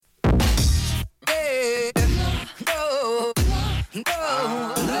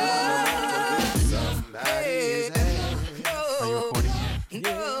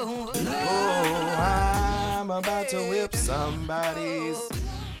somebody's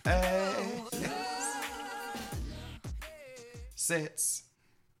ass. Sets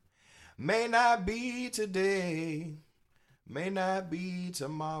may not be today, may not be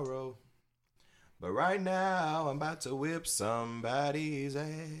tomorrow, but right now I'm about to whip somebody's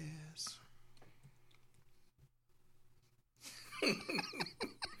ass.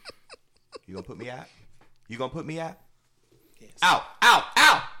 You gonna put me out? You gonna put me out? Yes. Out, out,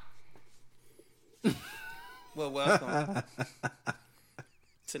 out! Well, welcome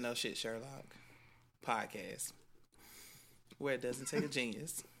to No Shit Sherlock podcast, where it doesn't take a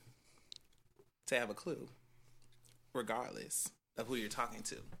genius to have a clue, regardless of who you're talking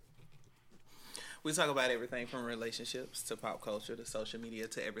to. We talk about everything from relationships to pop culture to social media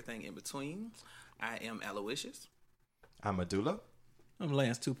to everything in between. I am Aloysius. I'm Medulla. I'm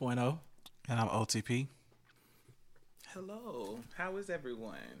Lance 2.0. And I'm OTP. Hello. How is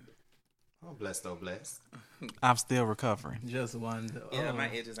everyone? Oh, blessed, oh, blessed. I'm still recovering. Just one. Yeah, my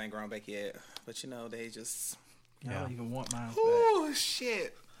edges ain't grown back yet, but you know, they just... I don't even want mine back. Oh,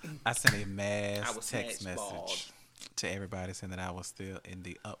 shit. I sent a I mass was text snatched bald. message to everybody saying that I was still in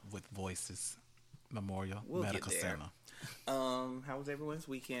the Up With Voices Memorial We'll get Medical there. Center. How was everyone's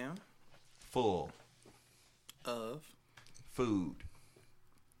weekend? Full. Of... Food.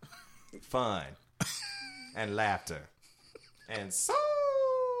 Fun. And laughter. And so...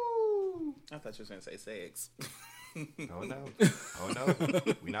 I thought you were going to say sex. Oh, no. Oh, no.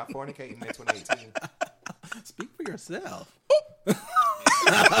 We're not fornicating in 2018. Speak for yourself. You supposed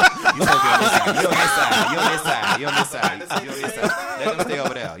to be on this side. You on this side. You on this side. You on this side. You on this side. Let them stay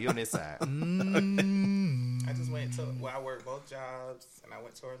over there. You on this side. I just went to... Well, I worked both jobs, and I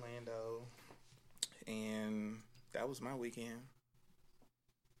went to Orlando, and that was my weekend.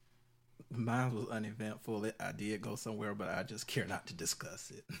 Mine was uneventful. I did go somewhere, but I just care not to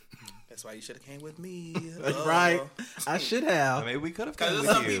discuss it. That's why you should have came with me. Right. I should have. Maybe we could have Because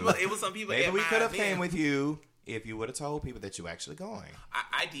came with you. it was some people Maybe at we my could have event. came with you if you would have told people that you actually going.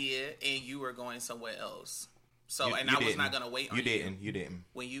 I did, and you were going somewhere else. So, You- and you I was didn't. not going to wait on you. You didn't.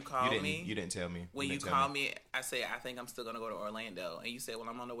 When you You called didn't. me... You didn't tell me. When you didn't tell called me, I said, I think I'm still going to go to Orlando. And you said, well,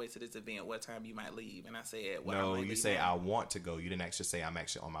 I'm on the way to this event. What time you might leave? And I said, well, I No, might you leave say now. I want to go. You didn't actually say I'm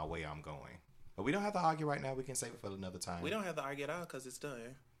actually on my way. I'm going. But we don't have to argue right now. We can save it for another time. We don't have to argue at all because it's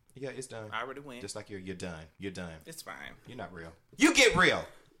done. Yeah, it's done. I already went. Just like you're done. You're done. It's fine. You're not real. You get real.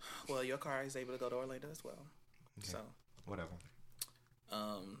 Well, your car is able to go to Orlando as well. Okay. So, Whatever.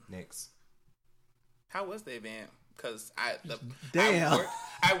 Next. how was the event? Because Damn.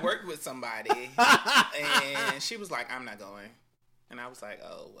 I worked with somebody, and she was like, I'm not going. And I was like,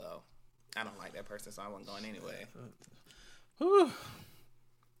 oh, well, I don't like that person, so I wasn't going anyway. Whew.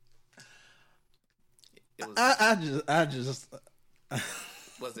 It was, I just.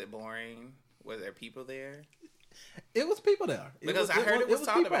 was it boring? Were there people there? It was people there. Because I heard it was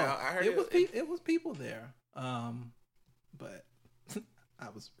talked people. about. I heard it was people there. But I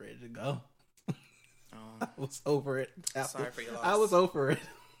was ready to go. I was over it. Sorry for your loss. I was over it.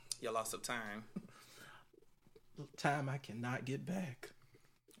 Your loss of time. Time I cannot get back.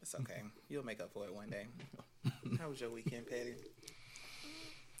 It's okay. You'll make up for it one day. How was your weekend, Patty?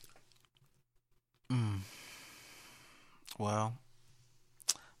 Well,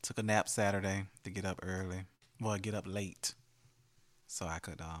 took a nap Saturday to get up early. Well, get up late. So I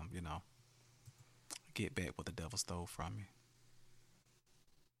could, get back what the devil stole from me.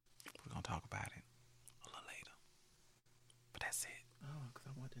 We're going to talk about it a little later. But that's it. Oh, because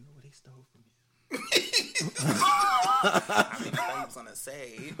I want to know what he stole from you. I mean, I thought he was going to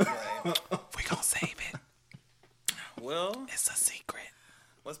say, but... We're going to save it. Well, It's a secret.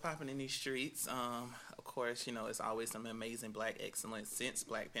 what's popping in these streets? Of course, you know, it's always some amazing black excellence. Since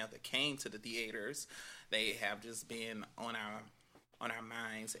Black Panther came to the theaters, they have just been on our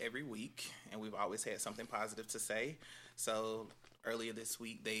minds every week, and we've always had something positive to say. So earlier this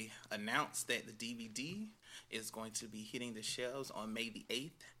week, they announced that the DVD is going to be hitting the shelves on May the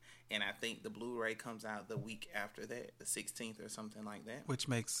 8th, and I think the Blu-ray comes out the week after that, the 16th or something like that. Which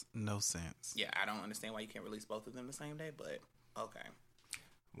makes no sense. Yeah, I don't understand why you can't release both of them the same day, but okay.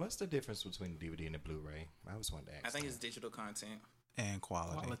 What's the difference between the DVD and the Blu-ray? I was wanting to ask. I think that. it's digital content. And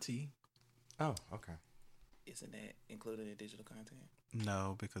quality. Oh, okay. Isn't that included in digital content?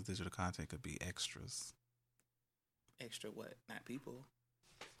 No, because digital content could be extras. Extra what? Not people.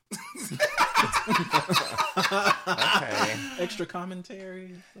 Okay. Extra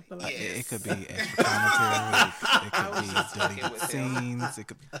commentary. Something like Yeah. It could be extra commentary. It I was could just be fucking deleted with him. scenes. It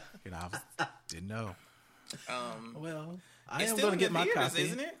could be, didn't know. Well, I It's am still going in to get the my theaters, copy.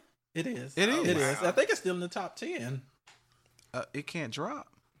 isn't it? It is. It is. It is. Wow. I think it's still in the top 10. It can't drop.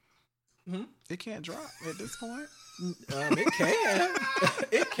 It can't drop at this point. It can.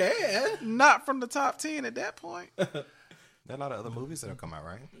 It can. Not from the top 10 at that point. There are a lot of other movies that have come out,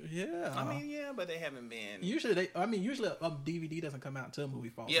 right? Yeah. I mean, yeah, but they haven't been. Usually a DVD doesn't come out until a movie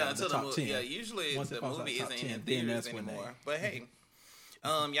falls out of until the top movie. 10. Yeah, usually Once it the falls out movie top isn't 10, in then theaters that's when anymore. But hey,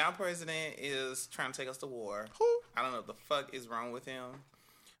 y'all president is trying to take us to war. Who? I don't know what the fuck is wrong with him.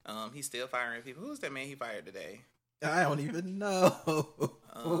 He's still firing people. Who's that man he fired today? I don't even know.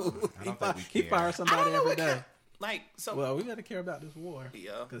 I don't think we He care. fires somebody every day. Like, so. Well, we got to care about this war.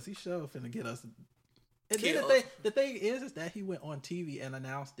 Yeah. Because he sure finna get us. And Killed. then the thing is that he went on TV and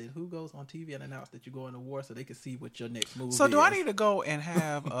announced it. Who goes on TV and announced that you're going to war so they can see what your next move So is? do I need to go and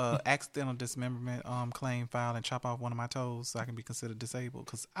have accidental dismemberment claim filed and chop off one of my toes so I can be considered disabled?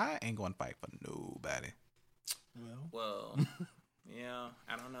 Because I ain't going to fight for nobody. Well, yeah,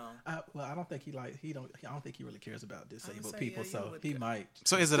 I don't know. I don't think I don't think he really cares about disabled say, people. yeah, you So would he go. might.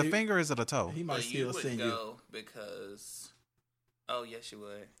 So is it a finger or is it a toe? He might But you still would send you. go because. Oh yes, you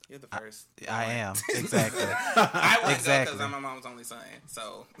would. You're the first. I am. Exactly. I would Exactly. because I'm my mom's only son.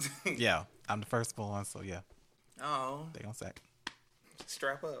 So. Yeah. I'm the first born, so yeah. Oh, They gonna sack.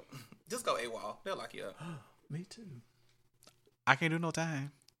 strap up. Just go AWOL. They'll lock you up. Me too. I can't do no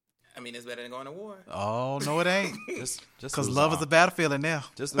time. I mean, it's better than going to war. Oh, no it ain't. Just Because lose love an is a arm. battlefield in there.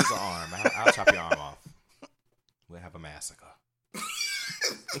 Just lose an arm. I'll chop your arm off. We'll have a massacre.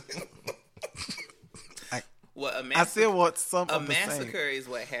 Well, I still want some a of the same. massacre is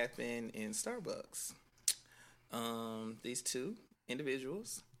what happened in Starbucks. These two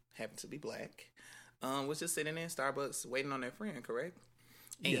individuals happen to be black. Was just sitting in Starbucks waiting on their friend, correct?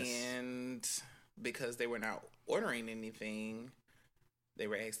 Yes. And because they were not ordering anything, they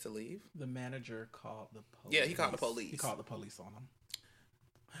were asked to leave. The manager called the police. Yeah, he called the police. He called the police on them.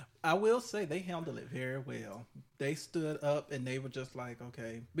 I will say they handled it very well. They stood up and they were just like,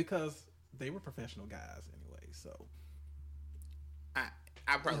 okay, because they were professional guys anyway. So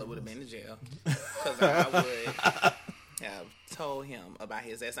I probably would have been in jail because I would have told him about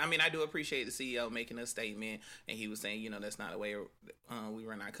his ass. I mean, I do appreciate the CEO making a statement, and he was saying, that's not the way we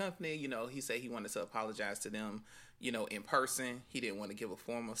run our company. He said he wanted to apologize to them, in person. He didn't want to give a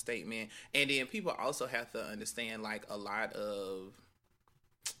formal statement. And then people also have to understand, like, a lot of,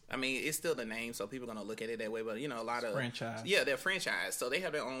 I mean, it's still the name, so people are going to look at it that way. But, a lot of... franchise. Yeah, they're franchise. So they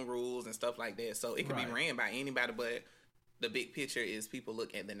have their own rules and stuff like that. So it could be Right. ran by anybody, but the big picture is people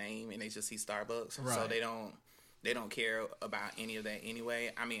look at the name and they just see Starbucks. So Right. they don't care about any of that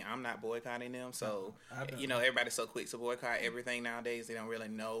anyway. I mean, I'm not boycotting them. So, I don't. everybody's so quick to boycott everything nowadays. They don't really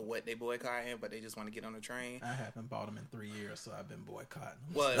know what they boycotting, but they just want to get on the train. I haven't bought them in 3 years, so I've been boycotting.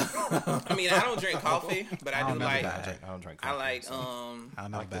 Well, I mean, I don't drink coffee, but I do like... I don't drink I coffee, like so. I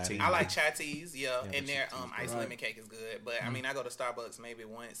don't know like the about tea. it. I like chai teas, yeah, Yeah, and the their chai teas, iced right. lemon cake is good. But I mean, I go to Starbucks maybe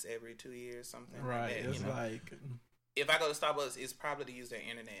once every 2 years, something Right. like that. It's like, If I go to Starbucks, it's probably to use their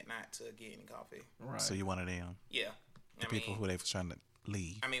internet, not to get any coffee. right. So you one of them. Yeah, The people who they was trying to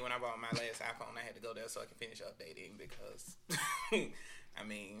leave. I mean, when I bought my last iPhone, I had to go there so I could finish updating because, I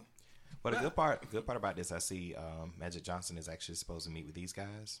mean, But the good part about this, I see Magic Johnson is actually supposed to meet with these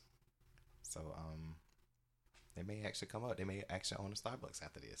guys. So they may actually come up. They may actually own a Starbucks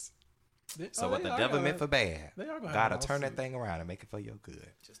after this. So what the devil meant for bad, they are gonna have gotta a turn that lawsuit. thing around and make it for your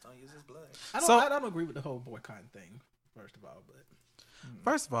good. just don't use his blood. I don't agree with the whole boycotting thing, first of all, but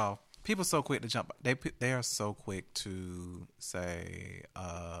First of all, people so quick to jump. They are so quick to say,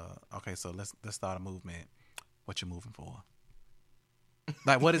 "Okay, so let's start a movement." What you moving for?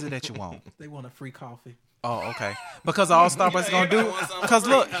 Like, what is it that you want? they want a free coffee. Oh, okay. Because all Starbucks gonna everybody do. wants something Because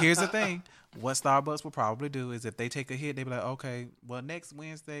free. look, here's the thing. What Starbucks will probably do is if they take a hit, they be like, okay, well next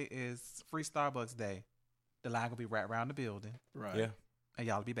Wednesday is free Starbucks day. The line gonna be right around the building, Right. Yeah. and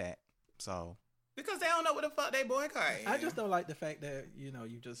y'all will be back. So Because they don't know what the fuck they boycotting. I just don't like the fact that, you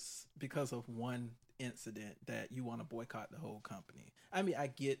just, because of one incident, that you want to boycott the whole company. I mean, I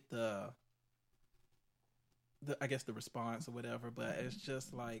get the I guess the response or whatever, but it's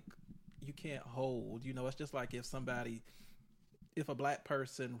just like, you can't hold, it's just like if a black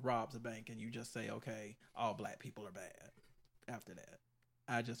person robs a bank and you just say, okay, all black people are bad after that.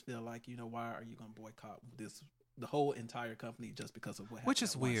 I just feel like, why are you going to boycott the whole entire company just because of what happened? which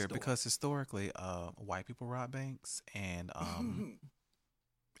is at one weird store? because historically, white people rob banks and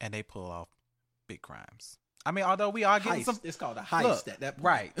and they pull off big crimes. I mean, although we are getting heist. some. It's called a heist Look, at that point.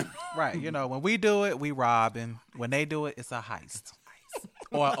 right, right. When we do it, we robbing. When they do it, it's a heist.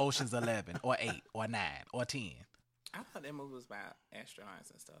 Or Ocean's 11, or 8, or 9, or 10. I thought that movie was about astronauts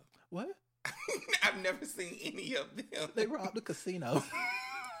and stuff. What? I've never seen any of them. They robbed the casino.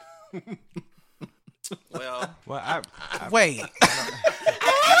 Well, Well, I Wait,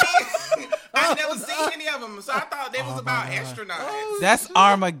 had never seen any of them, so I thought they was about astronauts. That's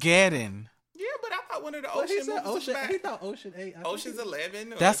Armageddon. Yeah, but I thought one of the Well, ocean movies was Ocean. about He thought Ocean 8. Ocean's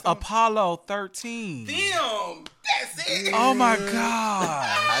 11. That's Apollo 13. Damn, that's it. Oh my God.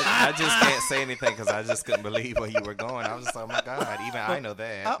 I just can't say anything because I just couldn't believe where you were going. I was just like, oh my God, even I know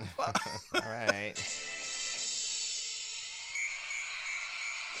that. All right.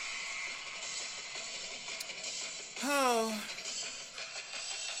 Oh.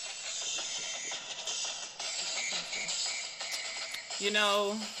 You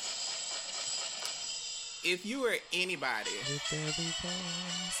know, if you were anybody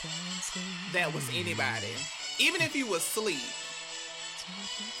that was anybody, even if you was asleep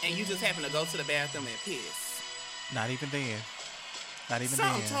and you just happen to go to the bathroom and piss, Not even then. Not even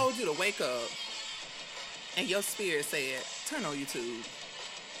something then. told you to wake up and your spirit said, turn on YouTube.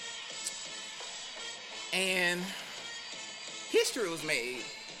 And history was made.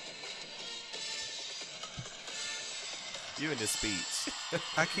 You in this speech.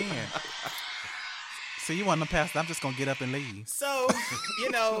 I can. So you want to pass? I'm just gonna get up and leave. So,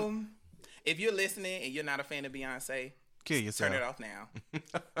 you know, if you're listening and you're not a fan of Beyonce, Kill yourself. turn it off now.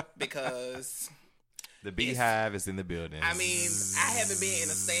 Because, The beehive is in the building. I mean, I haven't been in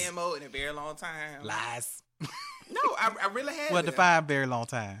a stand mode in a very long time. Lies. No, I really haven't. Well, define very long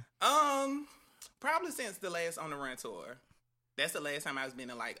time. Probably since the last On the Run tour. That's the last time I was been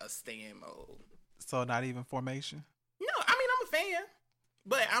in like a stand mode. So not even formation. No, I mean I'm a fan,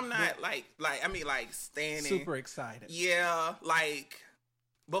 but I'm not like standing Super excited. Yeah, like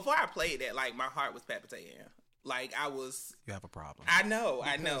before I played that, like my heart was palpitating. Like I was. You have a problem. I know.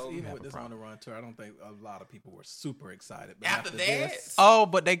 Even You with have this a On the Run tour, I don't think a lot of people were super excited. But After that, this, Oh,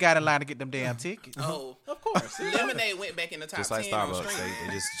 but they got in line to get them damn tickets. oh, of course. Lemonade went back in the top just like 10 on Starbucks, streaming.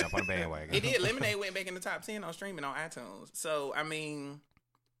 they just jump on the bandwagon. It did. Lemonade went back in the top 10 on streaming on iTunes. So I mean,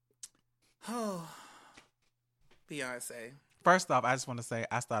 oh, Beyonce. First off, I just want to say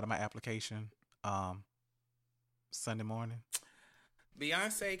I started my application Sunday morning.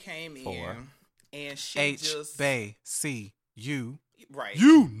 Beyonce came in Four. and she just HBCU. right.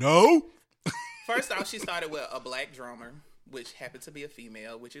 You know. First off, she started with a black drummer, which happened to be a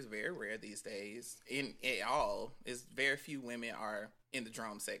female, which is very rare these days. In at all, is very few women are in the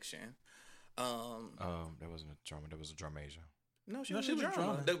drum section. That wasn't a drummer. That was a drum major. No, she No, was she a was a drummer.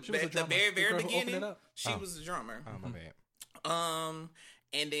 drummer. The, She was a the drummer. very, The very girl who opened beginning, it up. she was a drummer. Oh, my bad.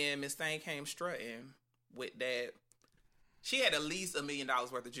 And then Miss Thing came strutting with that. She had at least $1 million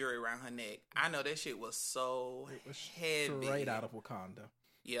worth of jewelry around her neck. I know that shit was so It was heavy. straight out of Wakanda.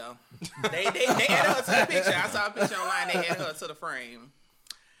 Yeah. They added her to the picture. I saw a picture online. They added her to the frame.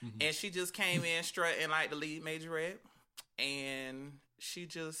 Mm-hmm. And she just came in strutting like the lead majorette. And she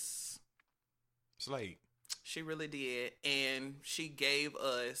just... Slade. She really did. And she gave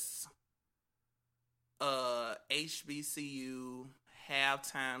us a HBCU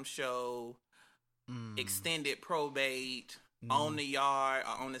halftime show, extended probate, on the yard,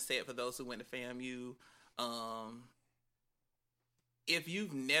 or on the set for those who went to FAMU. If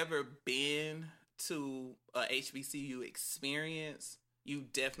you've never been to a HBCU experience, you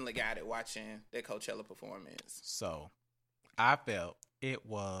definitely got it watching the Coachella performance. So, I felt it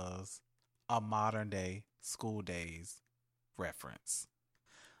was a modern day School Days reference.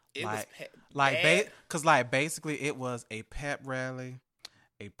 It like, was bad. Basically it was a pep rally,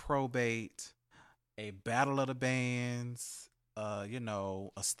 a probate, a battle of the bands, a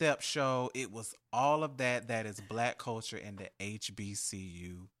step show. It was all of that is black culture in the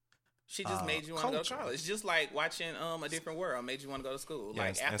HBCU. She just made you want to go to culture. college. It's just like watching A Different World made you want to go to school. Yeah, like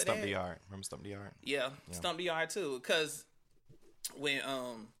and after Stump that, the Yard. Remember Stump the Yard? yeah. Stump the Yard too. Because when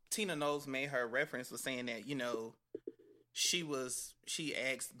Tina Knowles made her reference, was saying that she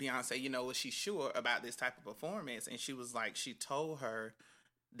asked Beyonce, was she sure about this type of performance? And she was like, she told her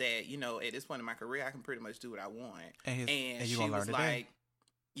that at this point in my career, I can pretty much do what I want. And you she gonna learn was today.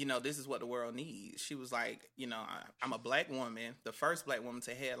 like, this is what the world needs. She was like, I'm a black woman, the first black woman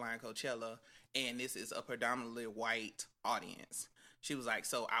to headline Coachella, and this is a predominantly white audience. She was like,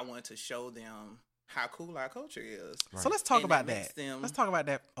 so I wanted to show them how cool our culture is. So let's talk And about it makes that. them- Let's talk about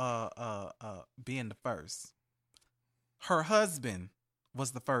that being the first. Her husband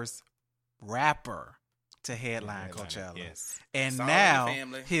was the first rapper to headline Coachella. Yes. And It's all in the now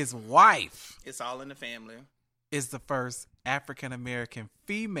family. his wife It's all in the family. is the first African American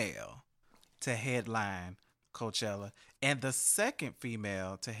female to headline Coachella and the second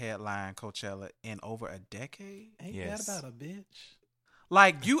female to headline Coachella in over a decade. Ain't Yes. that about a bitch?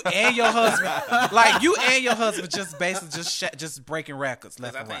 Like you and your husband, just basically just breaking records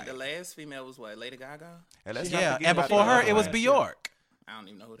Because left I and think right. the last female was what, Lady Gaga? And let's Yeah, not forget and about before the her other it was one. Bjork. I don't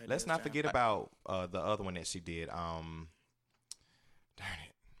even know who that is. Let's not child. forget about the other one that she did. Darn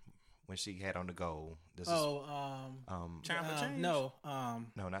it, when she had on the goal. This is Time for Change? No,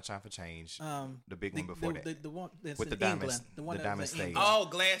 no, not Time for Change. The big the, one before that. The one that's With in the diamond- England. The one the that's diamond in stage. England. Oh,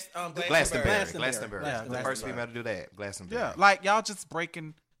 Glastonbury. Yeah, The Glastonbury. first female to do that. Glastonbury. Yeah, like y'all just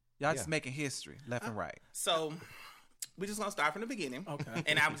Yeah. making history left and right. So we're just gonna start from the beginning. Okay.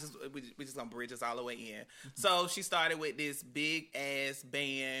 And we're just gonna bridge us all the way in. So she started with this big ass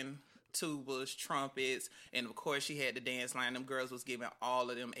band, tubas, trumpets, and of course she had the dance line. Them girls was giving all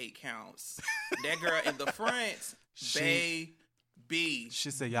of them 8 counts. That girl in the front, baby.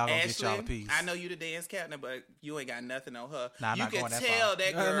 She said y'all gonna get y'all a piece. I know you the dance captain, but you ain't got nothing on her. Nah, I'm you not can going that tell far. that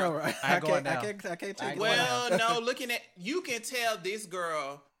I girl. know, right? I ain't going I down. can't take it. Well, no, looking at you can tell this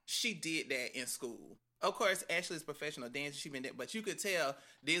girl, she did that in school. Of course, Ashley's professional dancer, she been there, but you could tell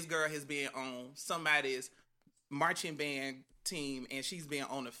this girl has been on somebody's marching band team and she's been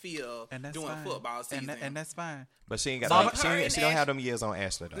on the field And that's doing fine. football season. And that's fine. But she ain't got. Mama- She don't have them years on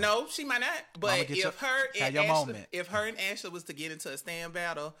Ashley though. No, she might not. Mama, But get if your- her have and your Ashley, moment. if her and Ashley was to get into a stand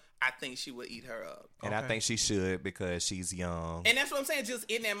battle, I think she would eat her up. And I Okay. think she should because she's young. And that's what I'm saying. Just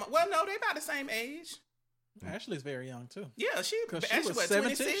in that. Well, no, they about the same age. Ashley's very young too. Yeah, she Because she Ashley was what,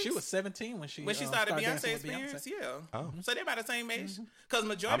 17. 26? She was 17 when she started Beyonce dancing with experience. Beyonce. Yeah. Oh. So they're about the same age. Because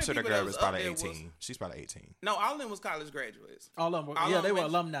majority I'm sure of the people girl that was was probably up there 18. was, She's probably 18. no, all of them was college graduates. All of them. All Yeah, of they them were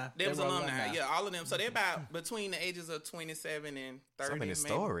was- alumni. They was were alumni. Yeah, all of them. So they're about between the ages of 27 and 30. So many maybe.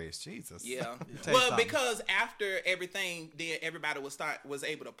 stories. Jesus. Yeah. Tell you Well, something. because after everything, then everybody was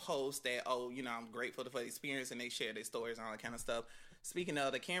able to post that, oh, you know, I'm grateful for the experience, and they shared their stories and all that kind of stuff. Speaking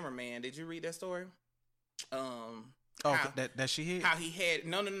of the cameraman, did you read that story? Oh, How- that she hit. How he had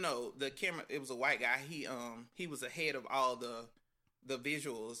no the camera, it was a white guy. He was ahead of all the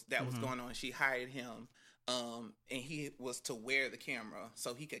visuals that was going on. She hired him and he was to wear the camera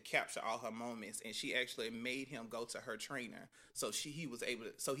so he could capture all her moments, and she actually made him go to her trainer so he was able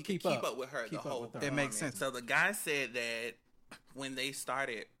to so he could keep up with her the whole with her. It makes performance. sense. So the guy said that when they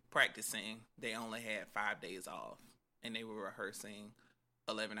started practicing, they only had 5 days off and they were rehearsing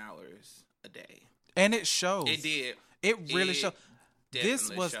 11 hours a day. And it shows. It did. It really It showed. This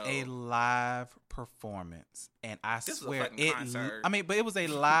definitely was a showed. live performance, and I This was a swear fucking concert. I mean, but it was a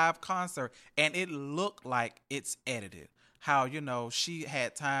live concert, and it looked like it's edited. How she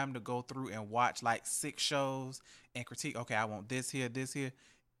had time to go through and watch like 6 shows and critique. Okay, I want this here, this here.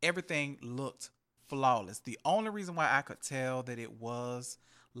 Everything looked flawless. The only reason why I could tell that it was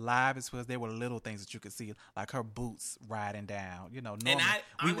live is because there were little things that you could see, like her boots riding down. Normally And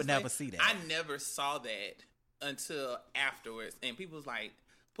we would honestly, never see that. I never saw that until afterwards, and people was like,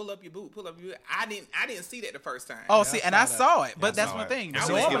 "Pull up your boot, pull up your boot." I didn't see that the first time. Oh, Yeah, see, I and saw I that. saw it, but I that's saw my it. thing. I was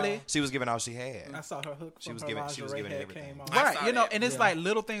Normally, She was giving all she had. I saw her hook. She From was her giving- she was lingerie giving head everything. came on. I right, saw and that. it's Yeah. like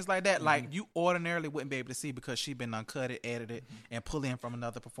little things like that. Like you ordinarily wouldn't be able to see because she been uncut it, edited, and pull in from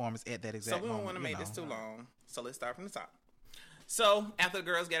another performance at that So exact we moment. don't want to make you this know. too long. So let's start from the top. So after the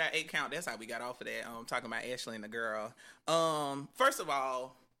girls get our 8 count, that's how we got off of that. Talking about Ashley and the girl. First of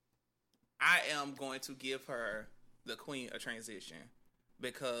all, I am going to give her the queen of transition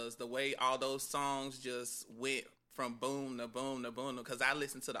because the way all those songs just went from boom to boom to boom. Because I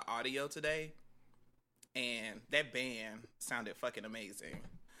listened to the audio today, and that band sounded fucking amazing.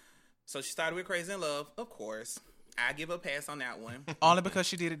 So she started with Crazy in Love, of course. I give a pass on that one. Only because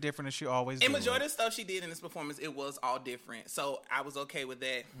she did it different than she always And do. majority of stuff she did in this performance, it was all different. So I was okay with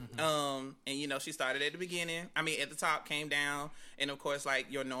that. And she started at the beginning. I mean, at the top, came down, and of course, like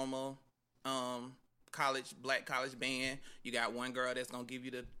your normal black college band, you got one girl that's gonna give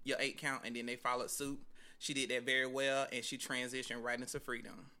you your 8 count, and then they followed suit. She did that very well, and she transitioned right into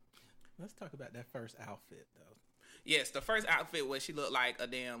freedom. Let's talk about that first outfit though. Yes, the first outfit where she looked like a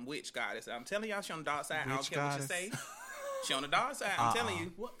damn witch goddess. I'm telling y'all, she on the dark side. I don't Witch care what you goddess. say. She on the dark side. I'm telling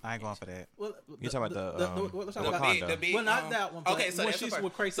you. I ain't going for that. Well, You talking about let's talk the about Wakanda. The big, well, not that one. But Okay, so when that's the she's first.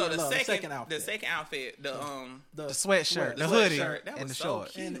 with Crazy So in Love, the second outfit. The second outfit, the The sweatshirt, the sweatshirt, hoodie, that and was the so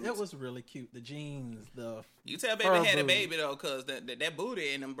shorts. cute. and it was really cute. The jeans, the You tell baby fur had a booty. baby though, cause that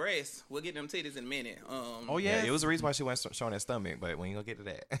booty and them breasts. We'll get them titties in a minute. Oh Yeah, yeah, it was the reason why she wasn't showing that stomach, but we ain't gonna get to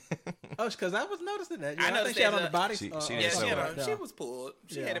that. Oh, because I was noticing that. I Yeah, I noticed think she had that, on the body. she Yeah, did she, so had right a, she was pulled.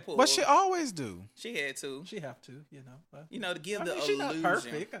 She Yeah. had it pulled. but she always do. She had to. She have to, but, To give I the mean, she's illusion. not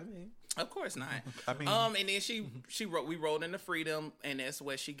perfect. I mean, Of course not. I mean, And then we rolled into Freedom, and that's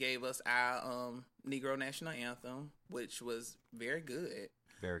where she gave us our Negro National Anthem, which was very good.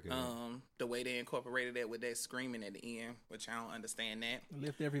 Very good. The way they incorporated that with that screaming at the end, which I don't understand that.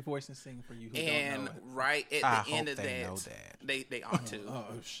 lift every voice and sing for you who And don't know it. right at I the end hope of they that, know that. they ought to. Oh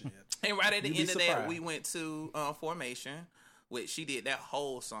shit! And right at the You'd be end of that, surprised. we went to Formation, which she did that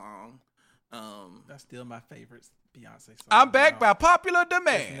whole song. That's still my favorite Beyonce song. I'm back by popular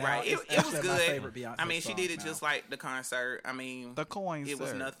demand. Now, Right, it's it was actually my good. favorite Beyonce I mean, she song did it now. just like the concert. I mean, The coins. it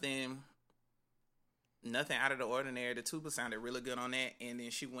was sir. nothing out of the ordinary. The tuba sounded really good on that, and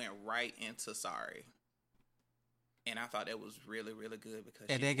then she went right into Sorry. And I thought that was really, really good because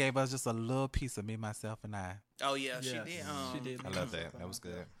And then gave us just a little piece of Me, Myself, and I. oh yeah, Yes, she did. she did. I love that. That was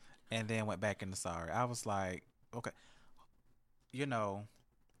good. And then went back into Sorry. I was like, okay. You know,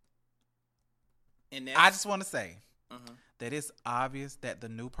 And that's, I just want to say Mhm. that it's obvious that the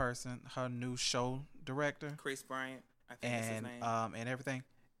new person, her new show director, Chris Bryant, I think that's his and name. and everything,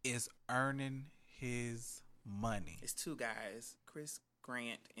 is earning his money. It's two guys, Chris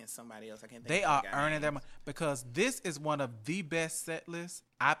Grant and somebody else. I can't think. They of are the guy earning names. their money because this is one of the best set lists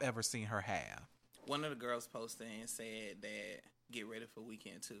I've ever seen her have. One of the girls posted and said that get ready for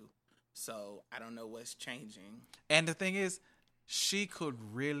weekend 2. So I don't know what's changing. And the thing is, she could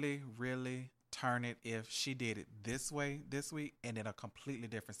really, really turn it if she did it this way this week and then a completely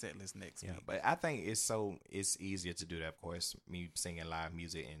different set list next Yeah, week. but I think it's easier to do that. Of course, me singing live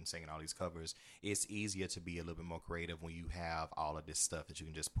music and singing all these covers, it's easier to be a little bit more creative when you have all of this stuff that you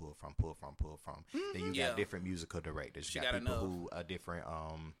can just pull from. Then you Yeah. got different musical directors. She You got got people enough. who are different.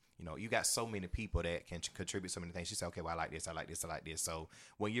 You got so many people that can contribute so many things. She said, okay, well, I like this, I like this, I like this. So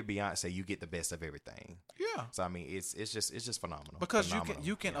when you're Beyonce, you get the best of everything. Yeah. So I mean, it's just phenomenal. Because Phenomenal.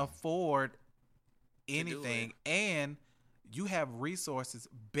 you can Yeah. afford do anything and you have resources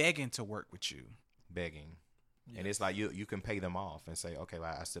begging to work with you. begging. And it's like you can pay them off and say, okay,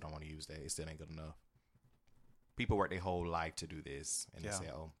 well, I still don't want to use that. It still ain't good enough. People work their whole life to do this, and Yeah. they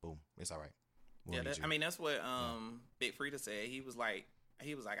say, oh, boom, it's all right. We'll Yeah, need you. I mean that's what Big Frida said. He was like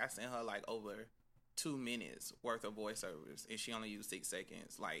I sent her like over 2 minutes worth of voiceovers and she only used 6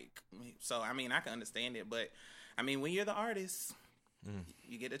 seconds. Like, so I mean I can understand it, but I mean when you're the artist,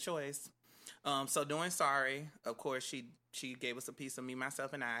 you get a choice. So doing Sorry, of course she gave us a piece of Me,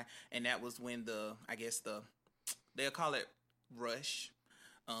 Myself, and I, and that was when they'll call it Rush.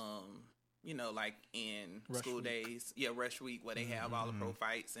 Like in Rush school Week. days. Yeah, Rush Week where they have all the pro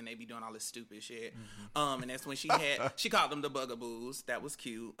fights and they be doing all this stupid shit. Mm-hmm. And that's when she called them the Bugaboos. That was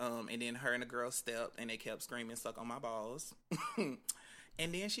cute. And then her and the girl stepped and they kept screaming, suck on my balls. And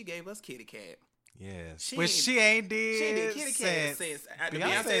then she gave us Kitty Cat. Yes. Which she ain't She did did Kitty Cat since the Beyonce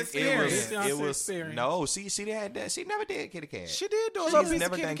Beyonce Experience. Experience. It was Experience. no. She had that. She never did Kitty Cat. She did do a She's little piece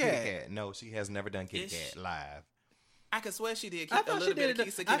never of done Kitty Kitty Cat. Cat. No, she has never done Kitty Ish. Cat live. I could swear she did I a thought little she bit did of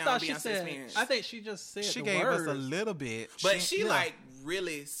it. Kissy I on thought she Beyonce said. Experience. I think she just said She the gave words. us a little bit. But she yeah. like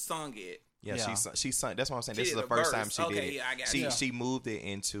really sung it. Yeah, Yeah. she sung. That's what I'm saying. She This is did the the first verse. time she did Okay, it. yeah, I got you. She moved it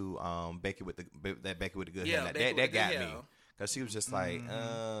into Becky with the good Yeah, hair. Now, Becky with that the got good me hair. because she was just like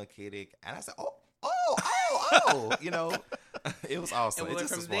Kitty, and I said, oh, it was awesome. And we It went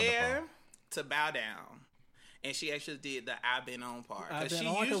just from was there wonderful. to Bow Down. And she actually did the I've Been On part. I've Because been she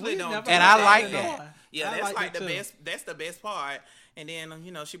on, 'cause usually we don't never do And I been like on. that. Yeah, I that's liked like it the too. best. That's the best part. And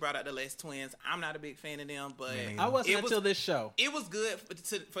then she brought out the Les Twins. I'm not a big fan of them, but I wasn't it was- until this show. it was good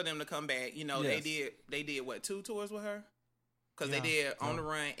for them to come back. Yes. They did what 2 tours with her because Yeah. they did On the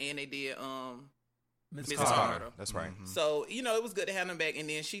Run and they did Miss Miss Carter. Carter. That's right. So it was good to have them back. And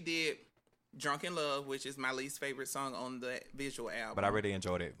then she did Drunk in Love, which is my least favorite song on the visual album. But I really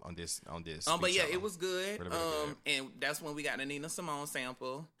enjoyed it on this. But yeah, feature. it was good. Really, really good. And that's when we got the Nina Simone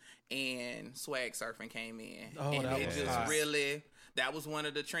sample and Swag Surfing came in. Oh, and that it was just hot. really, that was one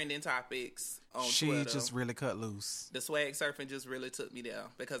of the trending topics on She Twitter. just really cut loose. The Swag Surfing just really took me there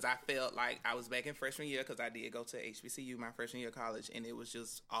because I felt like I was back in freshman year because I did go to HBCU my freshman year of college and it was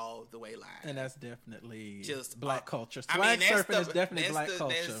just all the way live. And that's definitely Just black culture. I Swag mean, that's surfing is definitely that's black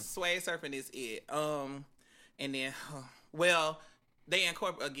culture. Swag surfing is it. And then, well, they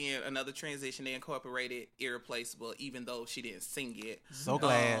incorporated another transition. They incorporated Irreplaceable, even though she didn't sing it. So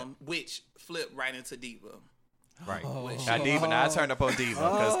glad. Which flipped right into Diva. Right. Oh. Now Diva. Now I turned up on Diva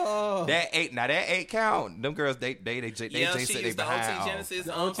because Oh. that 8 count. Them girls they Yeah, Jay she said they used the behind. OT Genesis.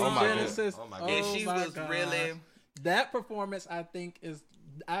 The OT Oh my God. Genesis. Oh my Oh God. And she my was God. really. That performance, I think, is.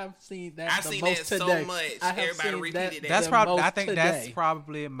 I've seen that. I've the seen most that so today. much. I have Everybody seen repeated that. That's the probably. most I think that's today.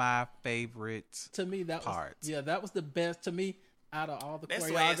 probably my favorite. To me, that part. was that was the best to me out of all the That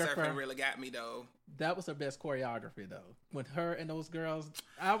Swag Surfing choreographer. really got me though. That was her best choreography though. When her and those girls, it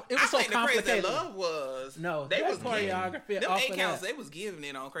was I so think the Crazy complicated. in Love was No, they that was choreography giving, them off 8 of counts. that. They was giving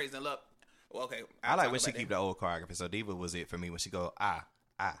it on Crazy in Love. Well, okay, I I'll like talk when she about keep that. the old choreography. So Diva was it for me when she go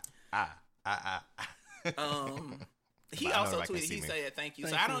He But I know also everybody can tweeted. see He me. said thank you.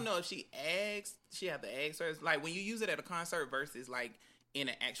 Thank so I you. don't know if she asked. She had to ask her. Like when you use it at a concert versus like in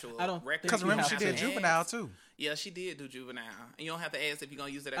an actual I don't record. Because You remember, have she to did ask. Juvenile too. Yeah, she did do Juvenile. And you don't have to ask if you're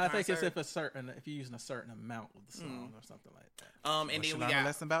gonna use it at I concert. think it's if you're using a certain amount of the song or something like that. And she then learned a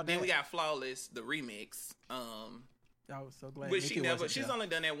lesson about then that? we got Flawless, the remix. I was so glad. Which Nikki she never. wasn't She's there. only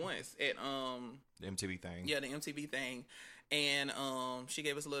done that once at The MTV thing. the MTV thing, and she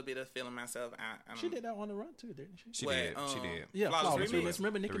gave us a little bit of feeling myself. I She did that on the run too, didn't she? She What, did. She did. Yeah, Flawless Flawless Remix. Remix.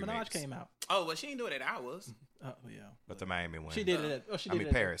 Remember Nicki The Minaj remix. came out. Oh, well, she didn't do it at ours. Oh yeah, But the Miami one. she did it. At, oh, she I did mean, it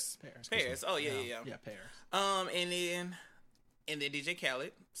at Paris. Paris. Oh yeah. Yeah, Paris. And then DJ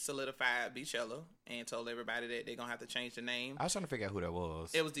Khaled solidified Beachella and told everybody that they're gonna have to change the name. I was trying to figure out who that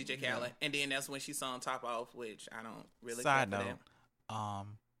was. It was DJ Khaled, and then that's when she sung "Top Off," which I don't really. Side care for note,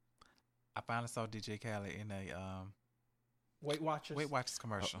 I finally saw DJ Khaled in a Weight Watchers. Weight Watchers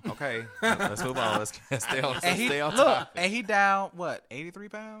commercial. Okay, let's move on. Let's stay on. And he stay on look, topic. and he down what 83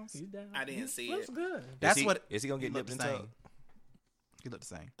 pounds. He's down. I didn't see looks it. good. That's what is he gonna get looked dipped the into? same. He looked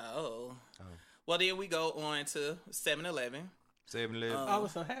the same. Oh. Well, then we go on to 7-Eleven. 7-Eleven. I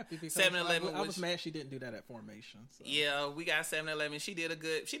was so happy because 7-Eleven I was was- mad she didn't do that at Formation. So. Yeah, we got 7-Eleven. She did a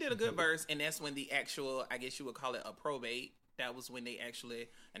good verse, and that's when the actual, I guess you would call it a probate. That was when they actually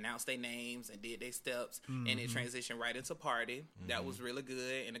announced their names and did their steps, and it transitioned right into party. That was really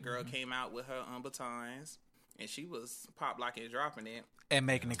good, and the girl came out with her batons, and she was pop locking and dropping it. And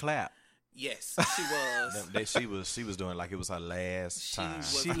making it clap. Yes, she was. She was doing like it was her last She time,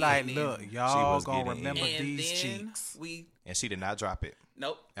 was- She like, getting look, in. She y'all was gonna getting in. remember And these then cheeks. and she did not drop it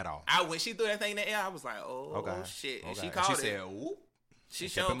Nope. at all. When she threw that thing in the air, I was like, oh, Okay. shit. And Okay. she And called she it. said, "Whoop." She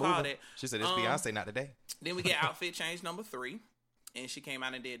Kept sure it called moving. it. She said, "It's Beyonce, not today." Then we get outfit change number 3. And she came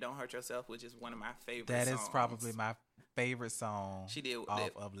out and did "Don't Hurt Yourself," which is one of my favorite That songs. is probably my favorite song. She did off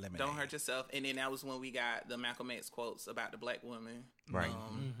that, of Lemonade. "Don't Hurt Yourself," and then that was when we got the Malcolm X quotes about the black woman, Right.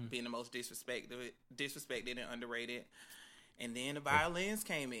 being the most disrespected and underrated. And then the violins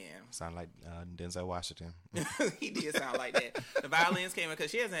came in. Sound like Denzel Washington. He did sound like that. The violins came in because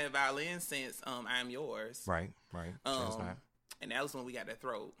she hasn't had violins since "I'm Yours," Right. She was not. and that was when we got that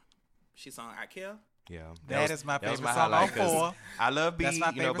throat. She sung "I Care." Yeah, That is my that was favorite my song highlight, on 'cause 4. I love That's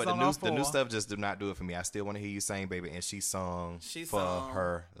my beat, you know, favorite but song on the new 4. stuff just do not do it for me. I still want to hear you sing, baby, and she sung She for sung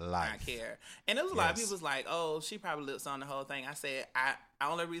her I life. Care. And there was a lot of Yes. people was like, oh, she probably lip sung the whole thing. I said,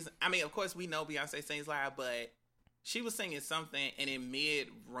 only reason, I mean, of course we know Beyonce sings live, but she was singing something and in mid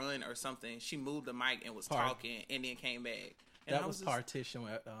run or something, she moved the mic and was talking and then came back. And That I was just, Partition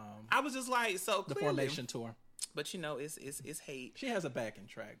with I was just like, so the clearly. Formation tour. But you know, it's hate. She has a backing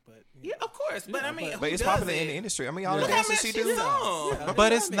track, but Yeah, of course. But I mean, but who But it's does popular it? in the industry. I mean, all Yeah. the Look how dances much she she do. sung. Yeah,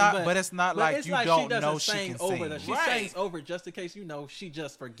 But it's I mean, not- but it's not like it's you she don't doesn't know she sing can over sing. the- She Right. sings over just in case she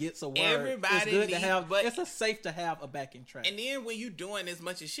just forgets a word. Everybody it's good to needs- have, but- it's a safe to have a backing track. And then when you doing as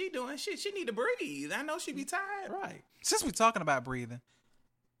much as she doing, shit, she need to breathe. I know she be tired. right. Since we're talking about breathing,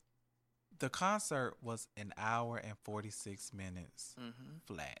 the concert was an hour and 46 minutes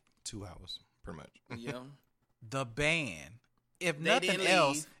flat. 2 hours, pretty much. Yeah. The band, if They nothing didn't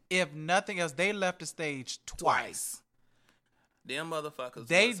else, leave. they left the stage twice. Them motherfuckers.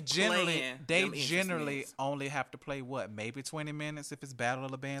 They was generally playing them instruments. only have to play what, maybe 20 minutes if it's Battle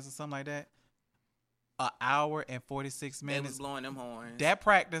of the Bands or something like that. An hour and 46 They was minutes. blowing them horns. That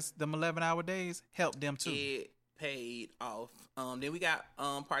practice, them 11-hour days, helped them too. It paid off. Then we got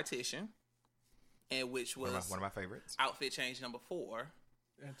Partition, and which was One of my favorites. outfit change number 4.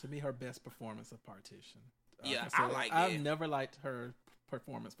 And to me, her best performance of Partition. Yeah, I I like I've it. never liked her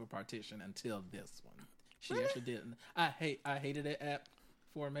performance for Partition until this one. She Really? actually didn't. I hated it at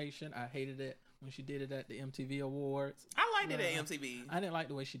Formation. I hated it when she did it at the MTV Awards. I liked it Nah. at MTV. I didn't like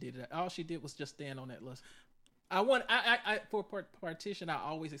the way she did it. All she did was just stand on that list. I for Partition, I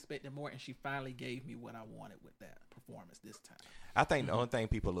always expected more, and she finally gave me what I wanted with that performance this time. I think the only thing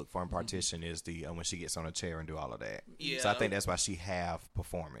people look for in Partition is the when she gets on a chair and do all of that. Yeah. So I think that's why she have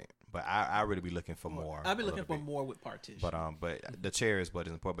perform it. But I really be looking for more. I've been a looking little for bit. more with Partition. But the chair is what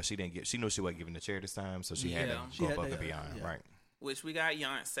is important. But she didn't get. She knew she wasn't giving the chair this time, so she had Yeah. to She go had above to, and beyond. yeah. Right. Which we got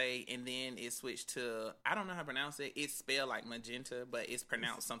Beyonce, and then it switched to, I don't know how to pronounce it. It's spelled like magenta, but it's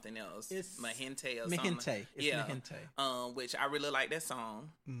pronounced something else. It's Mahente or Mahente. something. It's yeah. Mahente. Which I really like that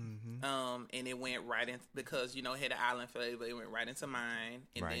song. Mm-hmm. And it went right in because it had an island flavor. It went right into mine,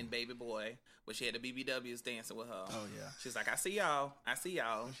 and Right. then Baby Boy, where she had the BBWs dancing with her. Oh, yeah. She's like, I see y'all.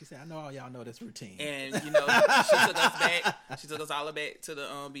 She said, "I know all y'all know this routine." And she took us back. She took us all back to the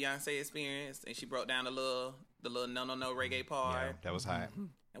Beyonce experience, and she broke down the little no reggae part. Yeah, that was hot.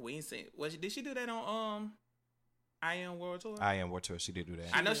 And we ain't seen. Did she do that on I Am World Tour? I Am War Tour. She did do that.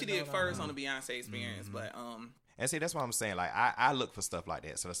 I know she did did no, first no. on the Beyonce experience, but And see, that's what I'm saying. Like I look for stuff like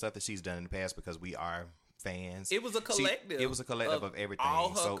that. So the stuff that she's done in the past, because we are fans. It was a collective. It was a collective of everything. All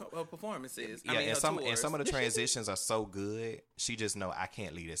her so performances. Yeah, and some of the transitions are so good. She just know I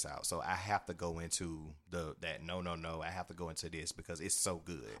can't leave this out, so I have to go into that. No. I have to go into this because it's so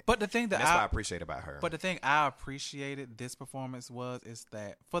good. But the thing that's what I appreciate about her. But the thing I appreciated this performance is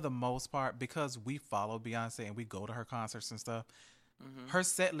that for the most part, because we follow Beyonce and we go to her concerts and stuff, her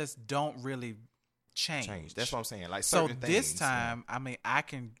set lists don't really change. That's what I'm saying. Like so certain this things, time, I mean, I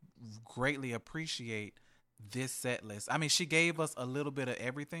can greatly appreciate this set list. I mean, she gave us a little bit of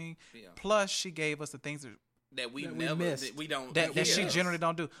everything. Yeah. Plus, she gave us the things that we never missed. We don't that she generally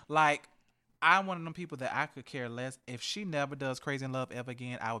don't do. Like, I'm one of them people that I could care less if she never does Crazy in Love ever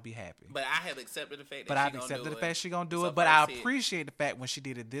again. I would be happy. But I have accepted the fact that I've accepted the fact she's gonna do it. But I appreciate the fact when she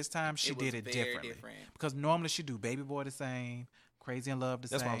did it this time, she did it differently. Because normally she do Baby Boy the same, Crazy in Love the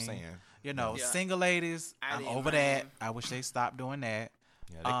same. That's what I'm saying. You know, Single Ladies. I'm over that. I wish they stopped doing that.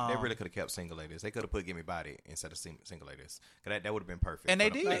 Yeah, they really could have kept Single Ladies. They could have put Give Me Body instead of Single Ladies. That would have been perfect. And they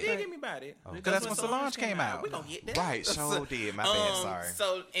did. They did Give Me Body. Because that's when Solange came out. We're going to get that. Right, so did. My bad, sorry.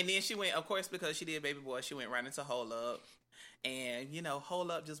 So, and then she went, of course, because she did Baby Boy, she went right into Hold Up. And, you know,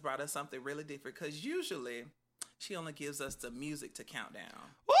 Hold Up just brought us something really different. Because usually, she only gives us the music to count down.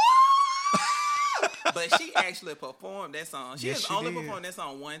 But she actually performed that song. She has only performed that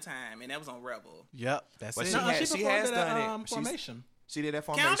song one time, and that was on Rebel. Yep, that's it. She has done it. Formation. She did that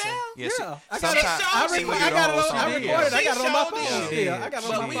Formation. Countdown? Yeah. I got it on my phone. Yeah, I got it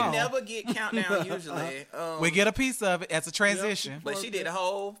on my phone. But we never get Countdown usually. We get a piece of it as a transition. But she did the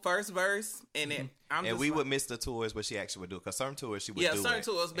whole first verse, and then we would miss the tours, but she actually would do it. Because certain tours she would do it. Yeah, certain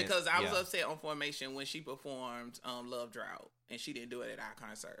tours, because I was upset on Formation when she performed Love Drought, and she didn't do it at our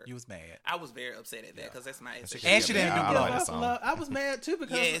concert. You was mad. I was very upset at that, because that's my ex. And she didn't do that song. I was mad, too,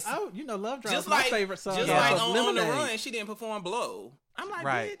 because, Love Drought is my favorite song. Just like on the Run, she didn't perform Blow. I'm like,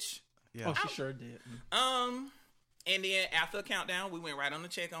 bitch. Yeah. Oh, she sure did. And then after Countdown, we went right on the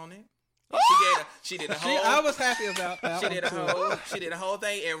check on it. She did the whole. I was happy about that. She did the whole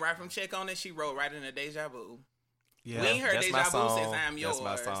thing, and right from check on it, she wrote right into Deja Vu. Yeah, we ain't heard Deja Vu since I'm Yours.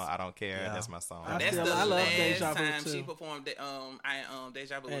 That's my song. I don't care. Yeah. That's my song. That's the last time she performed.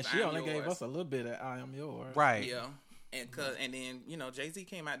 Deja Vu. And she only gave us a little bit of I Am Yours. Right. Yeah. And then Jay-Z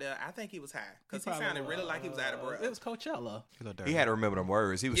came out there. I think he was high because he sounded really like he was out of breath. It was Coachella. He had to remember them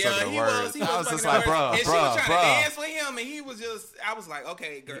words. He was stuck in the words. I was just like, bro. And she was trying to dance with him, and he was just. I was like,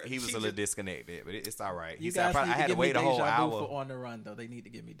 okay, girl. He was a little disconnected, but it's all right. You guys need to give me Deja Vu for On the Run, though. They need to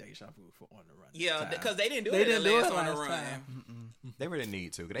give me Deja Vu for On the Run. Yeah, because they didn't do it last On the Run. They really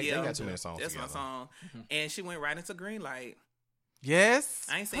need to. They got too many songs. That's my song. And she went right into Green Light. Yes.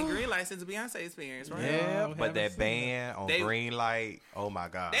 I ain't seen Green Light since the Beyonce experience, right? Yeah, but that band on Green Light, oh my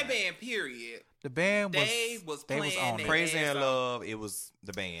God. That band, period. The band was playing on Crazy in Love, it was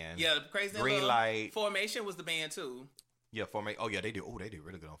the band. Yeah, Crazy in Love. Green Light. Formation was the band too. Yeah, Formation. Oh yeah, they did. Oh, they did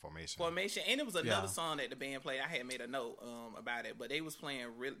really good on Formation. Formation, and it was another song that the band played. I had made a note about it, but they was playing.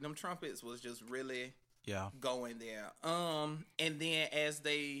 Them trumpets was just really going there. And then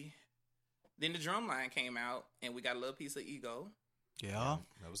then the drum line came out, and we got a little piece of Ego. Yeah,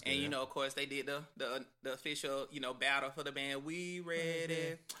 that was good. And of course, they did the official battle for the band. We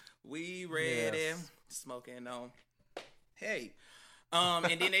ready, we ready, smoking on. Hey.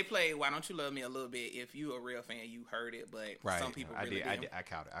 And then they played "Why Don't You Love Me" a little bit. If you a real fan, you heard it, but some people really didn't. I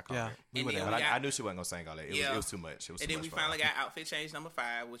caught it. I knew she wasn't gonna sing all that. It was too much. It was and too then we finally got Outfit Change number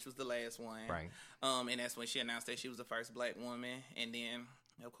 5, which was the last one. Right. And that's when she announced that she was the first black woman. And then,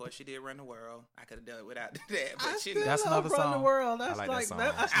 of course, she did "Run the World." I could have done it without that, but that's another song. "Run the World." That's I like that song.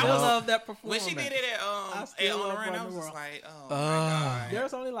 I still love that performance. When she did it at On the Run, I was just like, oh my God.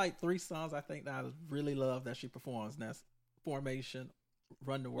 There's only like 3 songs I think that I really love that she performs, and that's "Formation,"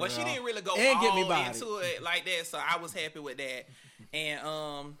 "Run the World." Well, she didn't really go and all Get Me Body into it like that, so I was happy with that. And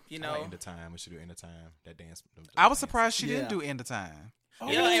I like End of Time. We should do End of Time. That dance. I was surprised she didn't do End of Time. And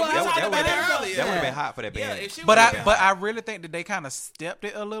we talked about that earlier. That would have been hot for that band. Yeah, but I really think that they kind of stepped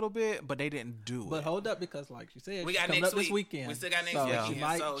it a little bit, but they didn't do it. But hold up, because like you said, we got next next week. This weekend. We still got next weekend. She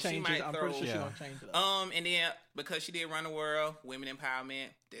might change it. I'm throw, pretty sure she's gonna change it up. And then because she did "Run the World," women empowerment,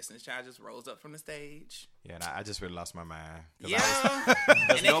 Destiny's Child just rose up from the stage. Yeah, and I just really lost my mind. Yeah,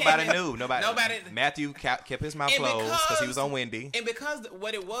 because nobody knew. Nobody. Matthew kept his mouth closed because he was on Wendy. And because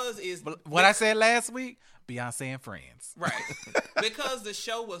what it was is what I said last week. Beyonce and Friends. Right. Because the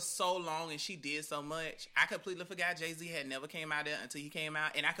show was so long and she did so much, I completely forgot Jay-Z had never came out there until he came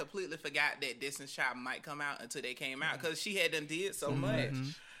out. And I completely forgot that Destiny's Child might come out until they came out because she had done did so much.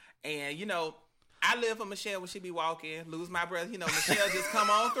 And, I live for Michelle when she be walking, lose my breath. You know, Michelle just come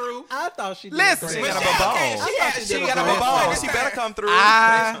on through. I thought she did. Listen, She Michelle got a bone. came- I thought She did got a a great bone. job. She better come through.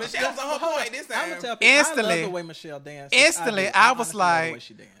 Michelle's on her point this I'm gonna time. tell people, I Instantly- love the way Michelle dances. Instantly, do. I was honestly love the way like,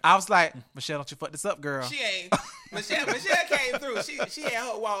 she danced. I was like, Michelle, don't you fuck this up, girl. She ain't. Michelle came through. She had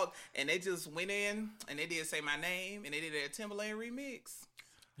her walk, and they just went in and they did Say My Name, and they did a Timberland remix.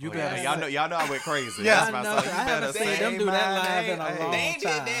 You Oh, better. yeah. Y'all know I went crazy. Yeah. That's my I know, song. I You haven't better seen them say do that my live name. in a Hey. long They ain't did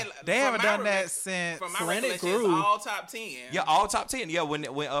time. that. They from haven't my done re- that since. From my Serenity recollection, it's Groove. all top 10. Yeah, all top 10. Yeah, when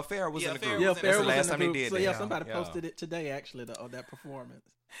Farrah was Yeah, in the Farrah group. was Yeah, in Farrah the That's the was last in the time they group. did So that. yeah, somebody Yeah. posted it today actually of that performance.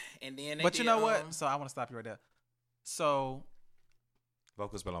 And then they But did, you know what? So I want to stop you right there. So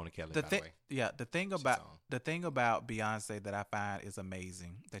Vocals belong to Kelly, the by thing, the way. yeah, the thing She's about on. Beyonce that I find is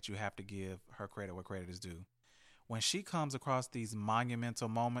amazing that you have to give her credit where credit is due. When she comes across these monumental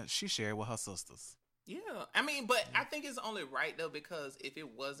moments, she shared with her sisters. Yeah, I mean, but I think it's only right though, because if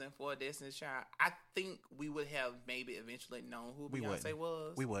it wasn't for Destiny's Child, I think we would have maybe eventually known who We Beyonce wouldn't.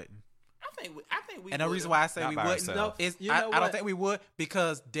 was. We wouldn't. I think we. And the would've. reason why I say Not we by wouldn't herself. is You I know don't what? think we would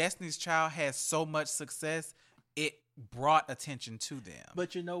because Destiny's Child has so much success. It brought attention to them.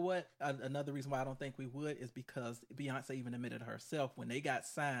 But you know what? Another reason why I don't think we would is because Beyonce even admitted herself when they got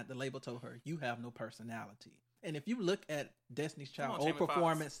signed, the label told her, "You have no personality." And if you look at Destiny's Child on, old Jamie Foxx.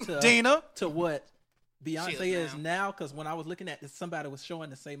 performance Dina, to what Beyonce is Chill now, because when I was looking at this, somebody was showing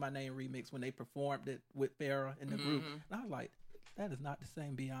the Say My Name remix when they performed it with Farrah in the group, and I was like, that is not the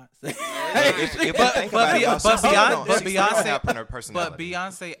same Beyonce. If we But- think but about it, Beyonce- she still Beyonce- don't- but she still don't Beyonce- have her but personality.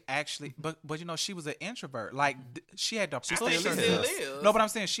 Beyonce actually, but you know, she was an introvert. Like she had to push still is. herself. Is. No, but I'm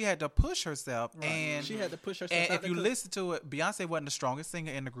saying she had to push herself, Right. and she had to push herself. And out if there you 'cause- listen to it, Beyonce wasn't the strongest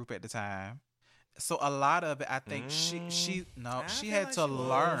singer in the group at the time. So a lot of it, I think she I feel had like to she was.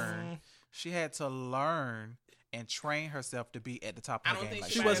 learn. She had to learn and train herself to be at the top I of her don't game. think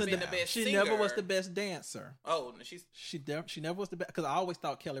Like she might she have wasn't been the the best She never was singer. the best dancer. Oh, no, she's. She never was the best because I always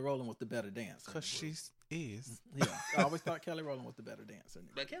thought Kelly Rowland was the better dancer. because she is. Yeah, I always thought Kelly Rowland was the better dancer.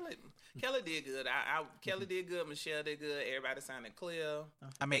 But Kelly did good. Kelly did good. Michelle did good. Everybody sounded clear.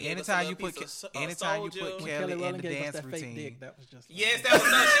 I mean, They gave us a anytime you little put piece of anytime you Soulja. put When Kelly in Rowland the gave us dance that fake routine, dick, that was just Yes, that was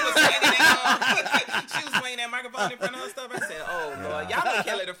she was swinging that. She was swinging that microphone in front of her stuff. I said, "Oh Lord, y'all know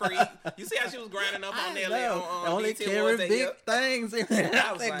Kelly the freak." You see how she was grinding up on I there know. on Only BT carry Awards that big year. things. I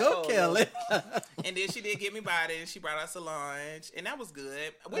I was said, like, "Go, oh, Kelly." And then she did Get Me Body, and she brought us a lunch, and that was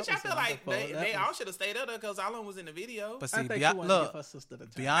good. Which I was feel like wonderful. they That all was- should have stayed up there because all of them was in the video. but I see, think she Beyonce, wanted to look, give her sister the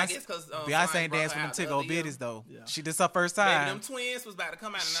time. I Beyonce, guess 'cause, Beyonce Solange ain't brought danced her with them out tick the old other year. bitties though. Yeah. She did her first Baby, time. them twins was about to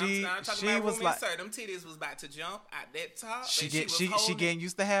come out, and She- I'm talking she about was room like- insert. Them titties was about to jump out that top. She and get was she holding getting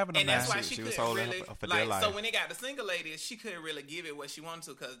used to having them and now. that's why she She was couldn't holding really her for dear like. So life. when they got the single ladies, she couldn't really give it what she wanted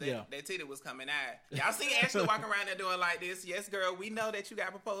to because Yeah. that titty was coming out. Y'all seen Ashley walking around there doing like this? Yes, girl. We know that you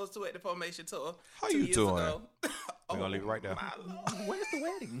got proposed to at the Formation Tour. How 2 you years doing? Ago. We're gonna leave it right there. My Lord. Where's the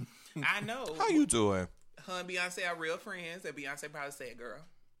wedding? I know. How you doing? Her and Beyonce are real friends, and Beyonce probably said, "Girl,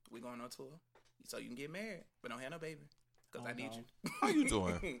 we going on tour, so you can get married, but don't have no baby, because I need no. you." How you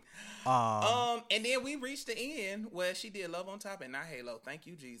doing? And then we reached the end where she did Love on Top and not Halo. Thank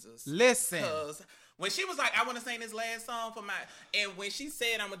you, Jesus. Listen, Because when she was like, "I want to sing this last song for my," and when she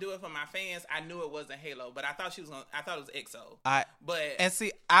said, "I'm gonna do it for my fans," I knew it wasn't Halo, but I thought she was gonna. I thought it was EXO. But and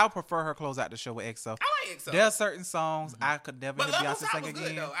see, I prefer her close out the show with EXO. I like EXO. There are certain songs I could never But hear Love on Beyonce Top sing was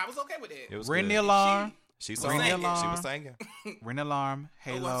good again. though. I was okay with it. It was Ring the good. alarm, She was sang. singing. She Alarm. was singing. Ring the alarm, Oh,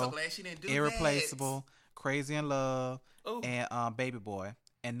 I'm so Halo, glad she didn't do Irreplaceable, Crazy in Love, Ooh. and Baby Boy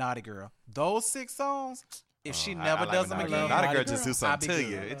and Naughty Girl. Those 6 songs. If she I never like does when them Naughty again, Girl. Naughty Girl Naughty just do Girl. something I'll to be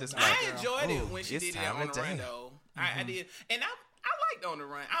you. good. It just that. like, I enjoyed it ooh, when she it's did it time on to the run dance. though. I did, and I liked On the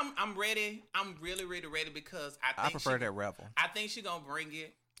Run. I'm ready. I'm really ready because I I think prefer that Rebel. I think she gonna bring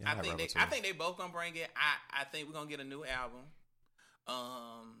it. Yeah, I I think Rebel too. I think they both gonna bring it. I think we're gonna get a new album.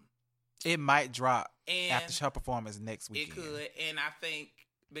 It might drop And after her performance next it weekend. could, and I think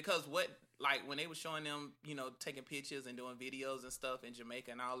because like when they were showing them, taking pictures and doing videos and stuff in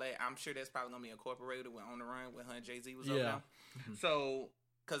Jamaica and all that, I'm sure that's probably gonna be incorporated with On the Run when her and Jay-Z was over Yeah. there. So,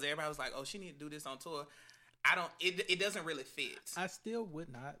 because everybody was like, "Oh, she need to do this on tour." It doesn't really fit. I still would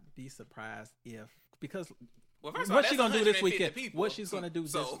not be surprised if because Well, first of all, what that's she's gonna do this 150 weekend. people. What she's gonna do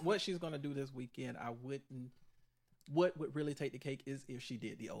So- what she's gonna do this weekend. I wouldn't. What would really take the cake is if she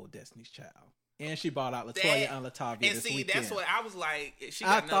did the old Destiny's Child and she brought out Latoya and Latavia And this see, weekend. that's what I was like. She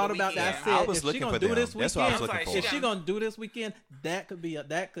I got thought another about that. I weekend. said, I was if she looking gonna for do them. this That's what I was weekend, looking like, for. if she gonna do this weekend, that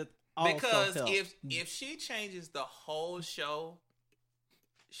could also Because help. if she changes the whole show,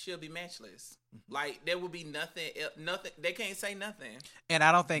 she'll be matchless. Like there will be nothing. They can't say nothing. And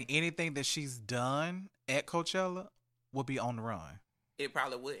I don't think anything that she's done at Coachella will be On the Run. It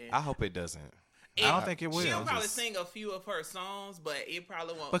probably wouldn't. I hope it doesn't. I don't think it will. She'll probably sing a few of her songs, but it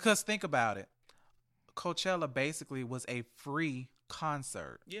probably won't. Because think about it. Coachella basically was a free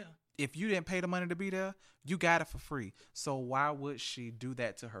concert. Yeah. If you didn't pay the money to be there, you got it for free. So why would she do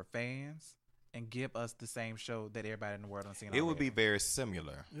that to her fans and give us the same show that everybody in the world is seeing? It would be very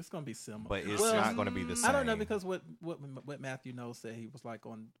similar. It's gonna be similar, but it's not going to be the same. I don't know, because what Matthew Knowles said, he was like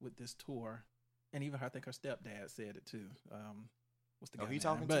on with this tour, and even I think her stepdad said it too. What's the guy he name?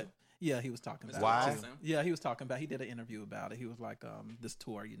 talking But to? yeah, he was talking about Why? it too. Yeah, he was talking about. He did an interview about it. He was like, this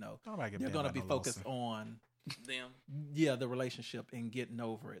tour, Nobody they're get going to bent be by no focused on Them. the relationship and getting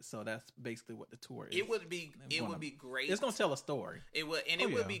over it. So that's basically what the tour is. It would be great. It's going to tell a story. It would, and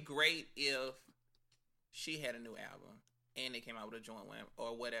it would be great if she had a new album and they came out with a joint one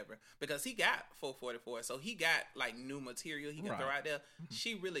or whatever, because he got 444, so he got like new material he can throw out there. Mm-hmm.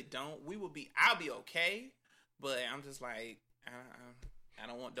 She really don't. I'll be okay, but I'm just like, I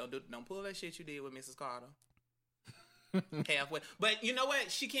don't want, don't pull that shit you did with Mrs. Carter halfway. But you know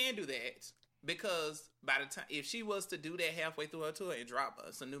what? She can do that, because by the time, if she was to do that halfway through her tour and drop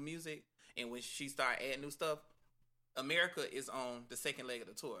some new music, and when she start adding new stuff, America is on the second leg of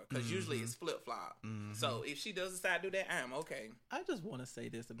the tour, because usually it's flip flop. So if she does decide to do that, I'm okay. I just want to say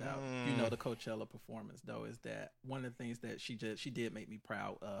this about the Coachella performance, though, is that one of the things that she did make me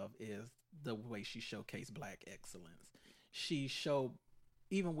proud of is the way she showcased Black excellence. She showed,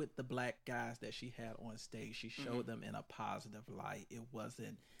 even with the Black guys that she had on stage, she showed them in a positive light. It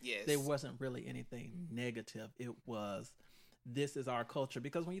wasn't, there wasn't really anything negative. It was, this is our culture.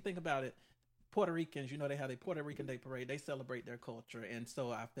 Because when you think about it, Puerto Ricans, they have a Puerto Rican Day Parade. They celebrate their culture. And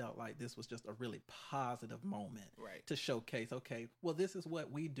so I felt like this was just a really positive moment to showcase, okay, well, this is what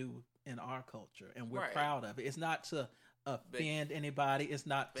we do in our culture, and we're proud of it. It's not to offend anybody. It's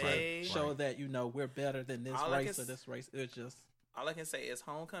not to show that, we're better than this race or this race. It's just... All I can say is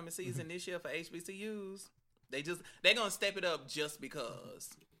homecoming season this year for HBCUs. They're going to step it up just because.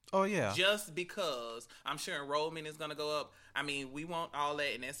 Oh, yeah. Just because. I'm sure enrollment is going to go up. I mean, we want all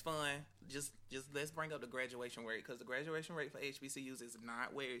that, and that's fun. Just let's bring up the graduation rate, because the graduation rate for HBCUs is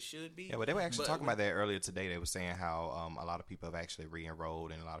not where it should be. Yeah, but they were actually talking about that earlier today. They were saying how a lot of people have actually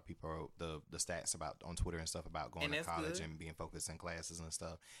re-enrolled, and a lot of people, the stats about on Twitter and stuff about going to college and being focused in classes and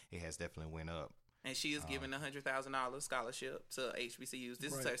stuff, it has definitely went up. And she is giving a $100,000 scholarship to HBCUs.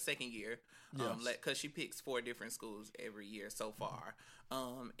 This is her second year, because she picks 4 different schools every year so far.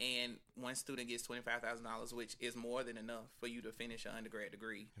 And one student gets $25,000, which is more than enough for you to finish an undergrad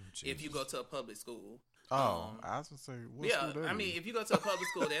degree if you go to a public school. I was gonna say, what school that is? If you go to a public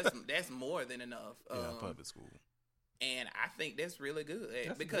school, that's more than enough. Public school. And I think that's really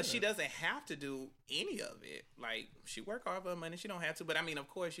good, because she doesn't have to do any of it. Like, she work hard for her money, she don't have to. But I mean, of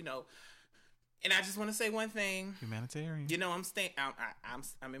course, and I just want to say one thing. Humanitarian.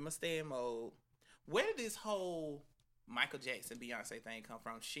 I'm in my staying mode. Where did this whole Michael Jackson Beyonce thing come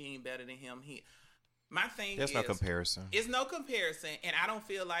from? She ain't better than him. There's no comparison. It's no comparison, and I don't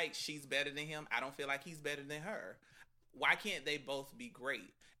feel like she's better than him. I don't feel like he's better than her. Why can't they both be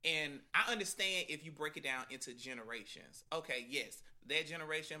great? And I understand if you break it down into generations. Okay, yes, that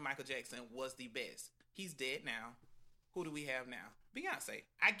generation, Michael Jackson was the best. He's dead now. Who do we have now? Beyonce.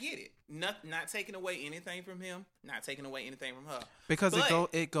 I get it. Not taking away anything from him, not taking away anything from her. Because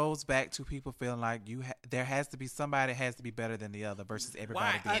it goes back to people feeling like there has to be somebody has to be better than the other versus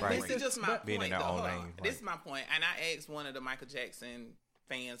everybody being great. This is just my being point. in their own lane. This is my point. And I asked one of the Michael Jackson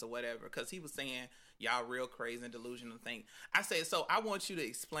fans or whatever, because he was saying, y'all real crazy and delusional thing. I said, so I want you to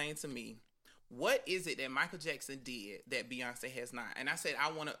explain to me, what is it that Michael Jackson did that Beyonce has not? And I said,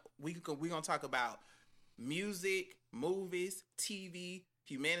 we're going to talk about music, movies, TV,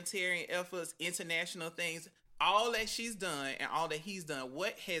 humanitarian efforts, international things, all that she's done and all that he's done.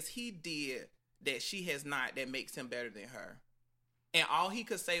 What has he did that she has not that makes him better than her? And all he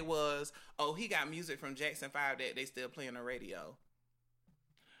could say was, oh, he got music from Jackson 5 that they still play on the radio.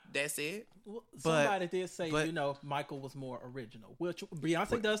 That's it. Well, somebody did say, Michael was more original, which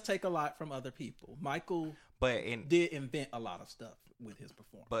Beyonce does take a lot from other people. Michael did invent a lot of stuff with his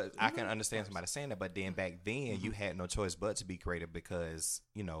performance. But I can understand somebody saying that. But then back then, you had no choice but to be creative, because,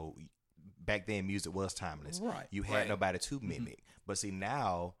 back then music was timeless. Right. You had nobody to mimic. But see,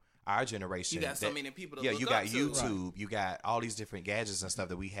 now, our generation, you got so many people to look you got up YouTube, to. you got all these different gadgets and stuff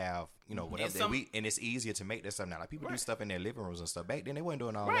that we have, whatever. And it's easier to make this stuff now. Like, people do stuff in their living rooms and stuff. Back then, they weren't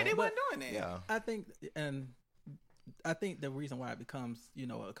doing all that. Right, they weren't doing that. Yeah. I think the reason why it becomes,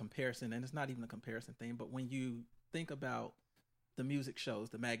 a comparison, and it's not even a comparison thing, but when you think about the music shows,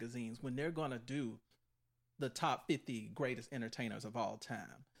 the magazines, when they're going to do the top 50 greatest entertainers of all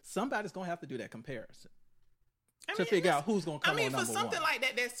time, somebody's going to have to do that comparison. to figure out who's going to come on for number something one. like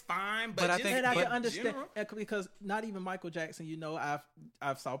that, that's fine. But I just think- And I can in understand general- because not even Michael Jackson. You know,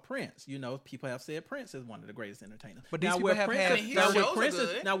 I've saw Prince. You know, people have said Prince is one of the greatest entertainers. But these now, people where have Prince, had- I mean, his now, where shows are Prince is,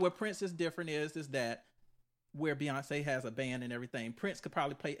 good. now where Prince is different is that where Beyonce has a band and everything, Prince could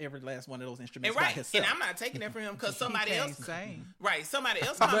probably play every last one of those instruments And by right, himself. and I'm not taking that from him because somebody can't else, sing. right? Somebody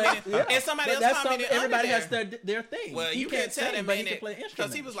else commented, Yeah. and somebody But else that's commented. something- everybody under has there. their thing. Well, He you can't tell sing, that but man he can play because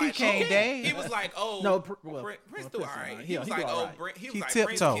instruments. he was He like, can't dance. He was like, oh, No, Prince do Prince all is right. fine. He was He like, do all oh, right. he was He like, Prince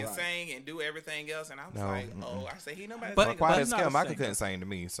tiptoe. can sing and do everything else, and I was No, like, oh, I said he nobody. But- sing Quiet but as not kept, a Michael singer. couldn't sing to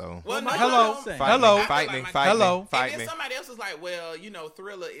me, so Well, no, Hello. no, no. fight Hello. me, fight I me, feel like fight Hello. me, fight And me. then somebody else was like, well,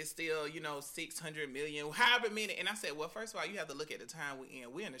 Thriller is still, 600 million, however many. And I said, well, first of all, you have to look at the time we're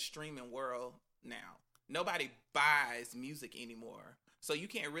in. We're in a streaming world now. Nobody buys music anymore. So you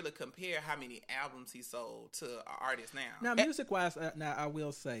can't really compare how many albums he sold to an artist now. Now, music wise, now I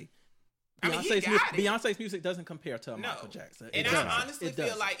will say, I mean, he Beyonce's, got it. Beyonce's music doesn't compare to a No. Michael Jackson. And It I doesn't. honestly It feel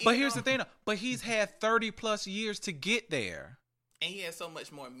doesn't. like, But even here's though- the thing, though. But he's had 30 plus years to get there. and he has so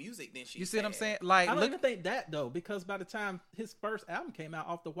much more music than she. You see what I'm had. saying? Like, I don't look, even think that though, because by the time his first album came out,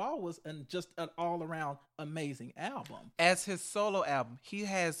 Off the Wall was just an all around amazing album. as his solo album, he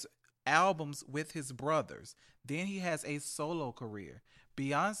has albums with his brothers. Then he has a solo career.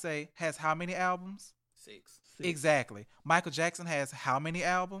 Beyonce has how many albums? 6. Exactly. Michael Jackson has how many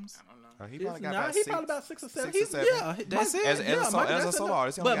albums? I don't know. He It's probably got not- about he six, probably about 6 or 7. 6 or 7. Yeah, That's it. As a Michael solo Jackson-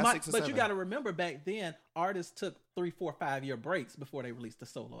 artist, he only got but 6 or but 7. you got to remember back then, artists took 3, 4, 5 year breaks before they released a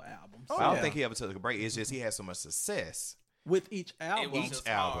solo album. I don't yeah. think he ever took a break. It's just he had so much success. With each It album, was Each just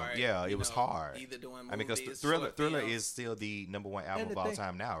album, hard, yeah, it was hard. Either doing movies, I mean, because short Thriller films. is still the number one album And of the all thing-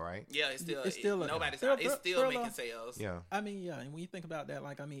 time now, right? Yeah, it's still Thriller- it's still making sales. Yeah. I mean, yeah, and when you think about that,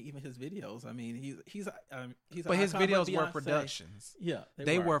 like, I mean, even his videos, I mean, he's But his an icon, videos were Beyonce- productions. Yeah,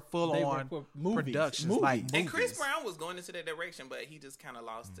 They were full They on were movies, productions, movies. like And Chris movies. Brown was going into that direction, but he just kind of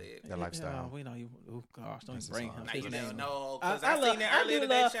lost it. That lifestyle. Yeah, we know you. Oh gosh, don't That's even bring his him. Now his you name. don't know I, because I seen that earlier do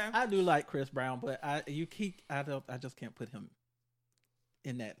today, love, Sean. I do like Chris Brown, but I just can't put him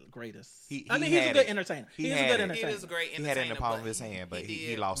in that greatest. He I mean, he's a had good it. entertainer. He He's a had good it. entertainer. He is a great He entertainer. had it in the palm but of his hand, but he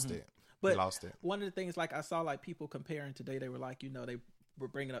did. lost it. But he lost it. one of the things, like I saw, like people comparing today, they were like, they were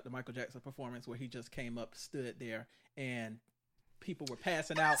bringing up the Michael Jackson performance where he just came up, stood there, and people were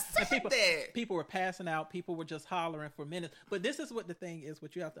passing out. And people were passing out. People were just hollering for minutes. But this is what the thing is.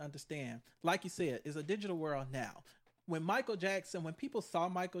 What you have to understand, like you said, is a digital world now. When people saw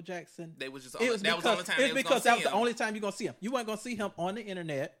Michael Jackson, They was just it was that was the only time it's they was because gonna that was see the him. only time you're gonna see him. You weren't gonna see him on the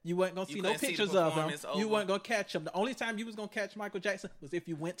internet. You weren't gonna see You no couldn't see the pictures of him. performance You over. weren't gonna catch him. The only time you was gonna catch Michael Jackson was if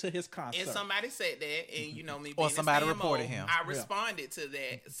you went to his concert. And somebody said that, and me, Or being in somebody fan reported mode, him. I Yeah. responded to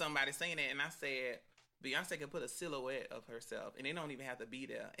that. Somebody saying that, and I said, Beyonce can put a silhouette of herself, and they don't even have to be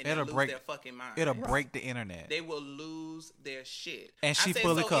there, and It'll they'll break- lose their fucking mind. It'll break the internet. They will lose their shit. And she I said,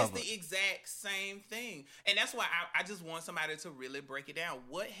 fully so covered. It's the exact same thing, and that's why I just want somebody to really break it down.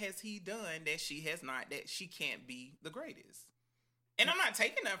 What has he done that she has not? That she can't be the greatest. And I'm not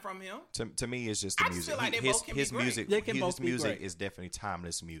taking that from him. To me, it's just the I just music. feel like they his both can be his great. music, They can his both be music great. is definitely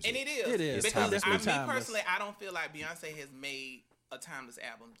timeless music. And it is. It is. It's Because timeless me music. personally, I don't feel like Beyonce has made a timeless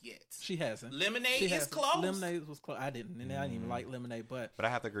album yet. She hasn't. Lemonade She is hasn't. close. Lemonade was close. I didn't even like Lemonade, but But I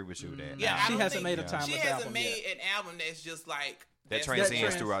have to agree with you with that. Yeah, Now, I she don't hasn't think- made a timeless She hasn't album made yet. an album that's just like that that's- transcends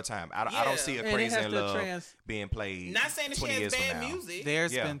trans- throughout time. I Yeah. don't see a And it Crazy has in to Love being played. Not saying that she 20 has years from bad now. music.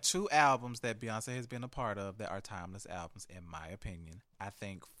 There's Yeah. been 2 albums that Beyonce has been a part of that are timeless albums, in my opinion. I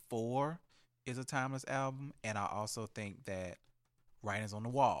think 4 is a timeless album, and I also think that Writings on the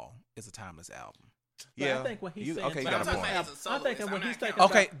Wall is a timeless album. But Yeah, I think when he's You- saying okay, you But got I'm a talking point. about as a I think soloist. when I'm he's not thinking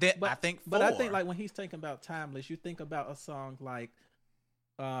counting. Okay, about, then but, I think but I 4. think like when he's thinking about timeless, you think about a song like,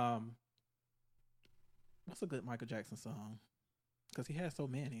 what's a good Michael Jackson song? Because he has so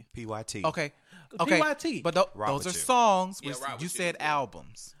many. PYT. Okay, PYT. but Rock those with are You. songs. Yeah, Which Rock you with You said is good.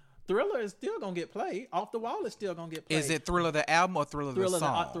 albums. Thriller is still gonna get played. Off the Wall is still gonna get played. Is it Thriller the album or Thriller, Thriller the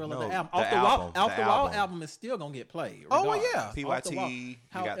song? Thriller No, the album? the Off the album, Wall, Off the the Wall album. album is still gonna get played. Oh, well, regardless. yeah. Off the PYT. Wall. You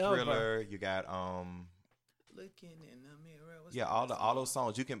got However- Thriller. You got Looking in the mirror. What's yeah, the all next all one? those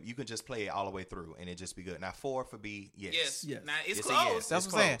songs you can just play it all the way through and it just be good. Now 4 for B, yes. Yes. Yes. Now it's It's a close. yes. That's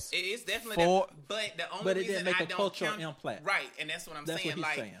It's what I'm saying. close. It's definitely For- that, but the only But it reason didn't make I a don't cultural count, impact. right? And that's what I'm That's saying. what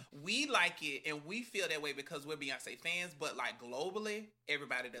he's Like saying. we like it and we feel that way because we're Beyonce fans, but like globally,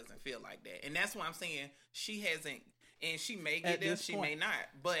 everybody doesn't feel like that, and that's why I'm saying she hasn't, and she may At get there, this she point- may not.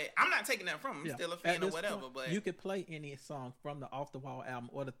 But I'm not taking that from her. I'm Yeah. still a At fan or this whatever. point, But you could play any song from the Off the Wall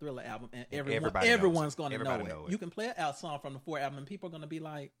album or the Thriller album, and everybody knows everyone's it. going to Everybody know know it. it. You can play a song from the 4 album, and people are going to be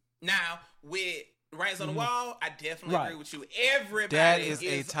like, now with Writings on the Wall, I definitely Right. agree with you. Everybody That is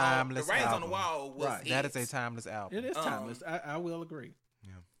a on- timeless The Writings on the album. Wall was Right. That is a timeless album. It is timeless. I will agree.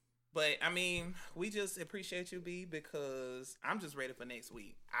 But I mean, we just appreciate you, B, because I'm just ready for next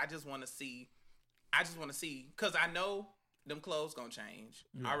week. I just want to see because I know them clothes gonna change.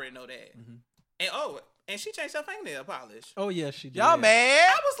 I already know that. And she changed her fingernail polish. Oh yeah, she did. Y'all mad?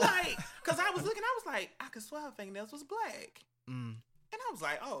 I was like, because I was looking, I was like, I could swear her fingernails was black. And I was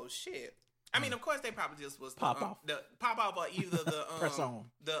like, oh shit. I mean, of course, they probably just was Pop off. the pop off, or either the Press on.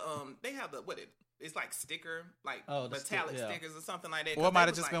 they have the it's like sticker, like Oh, the metallic yeah. stickers or something like that. Or it might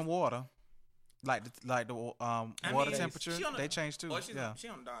have just been water. Like the I water mean, temperature, she on the- they changed too. Or she's yeah. she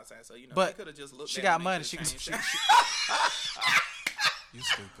on the dark side, so you know But she could have just looked. she at got it and money. they She can. could've She, changed you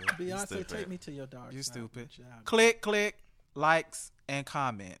stupid. Beyonce, stupid. take me to your dark You side. stupid. Good job. Click, likes, and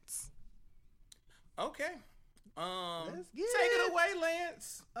comments. Okay. Let's Take get it away,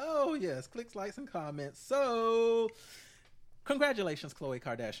 Lance. Oh yes, clicks, likes, and comments. So, congratulations, Khloe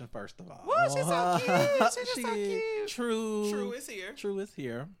Kardashian. First of all, Woo, she's so cute. She's She so cute. True, True is here. True is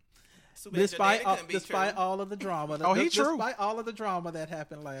here. Too bad your Despite daddy all, couldn't be despite true. all of the drama, Oh, he true. Despite all of the drama that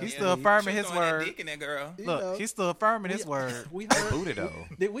happened last He's week, still affirming She his was throwing that word. dick in that girl. you Look, know, he's still affirming his word. We That heard. booty though.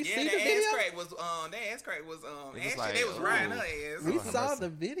 Did we Yeah, see the the ass video? crack was It was Ashley, like, they was riding ooh. her ass. We Oh, saw mercy. the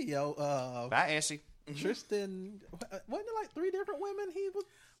video of Bye, Ashley. Tristan. Wasn't it like 3 different women? He was.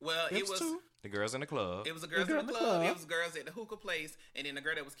 Well, it was two. The girls in the club. it was the girls girl in the club, it was girls at the hookah place, and then the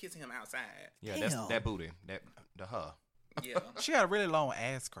girl that was kissing him outside. Yeah, that's Damn. that booty. That the her. Yeah. She had a really long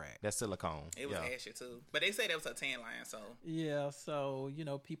ass crack. That's silicone. It was yeah. Ashley too. But they say that was her tan line, so Yeah, so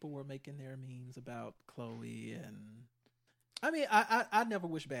people were making their memes about Khloe, and I mean, I never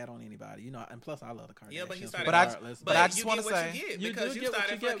wish bad on anybody, and plus I love the Kardashians. yeah, but he started. But I- regardless, but I just you wanna get what say- you get You because do you get what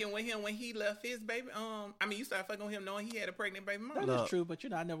started you get. fucking with him when he left his baby. You started fucking with him knowing he had a pregnant baby mama. that Look. is true, but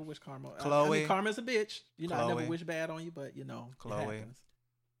I never wish karma. I Khloe. mean, karma's a bitch. I never Khloe. wish bad on you, but it Khloe. happens.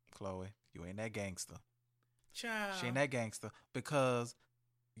 Khloe, you ain't that gangster. Child. She ain't that gangster because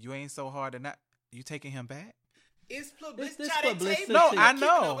you ain't so hard to not. You taking him back? It's It's publicity. this Child, they publicity. tape No, it. I Keeping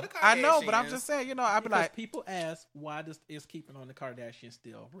know, up with the I know, but I'm Kardashians. just saying. I be Because like, people ask why is keeping on the Kardashians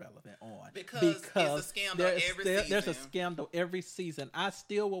still relevant on? Because it's a scandal every There's a season. scandal every season. I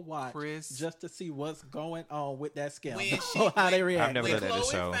still will watch Chris. just to see what's going on with that scandal. When How they react. I've never When looked at this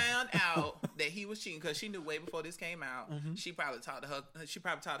Khloe show. found out that he was cheating, because she knew way before this came out, Mm-hmm. she probably talked to her. She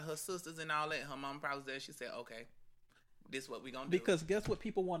probably talked to her sisters and all that. Her mom probably was there. She said, "Okay, this is what we gonna do." Because guess what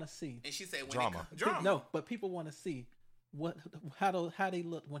people want to see? and she said, when Drama. drama. No, but people want to see how they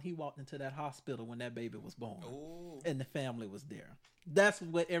looked when he walked into that hospital when that baby was born Ooh. and the family was there. That's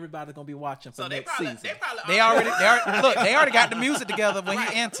what everybody's gonna be watching for So they next probably, season. they already look. They already got the music together when Right.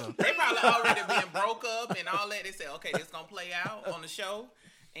 he entered. They probably already been broke up and all that. They said, "Okay, this gonna play out on the show."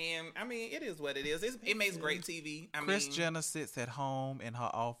 And I mean, it is what it is. It makes great TV. Kris mean, Jenner sits at home in her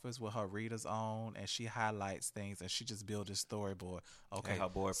office with her readers on, and she highlights things, and she just builds a storyboard. Okay, And her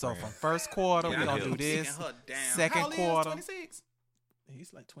boyfriend. so from first quarter yeah, we I gonna know. do this. Taking her down. How Second old quarter, 26.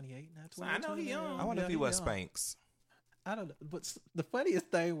 He's like 28 now. So I know he 29. young. I wonder Yeah, if he was young. Spanx. I don't know. But the funniest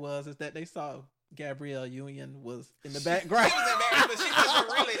thing is that they saw Gabrielle Union was in the background. She was in there, but she wasn't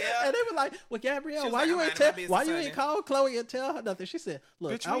really there. And they were like, "Well, She Gabrielle, was why like, you "I'm ain't minding my why you business, ain't call Khloe and tell her nothing?" She said,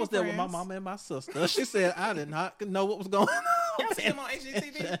 "Look, Bitch, I we was there with my friends." mama and my sister." She said, "I did not know what was going on." Y'all see him on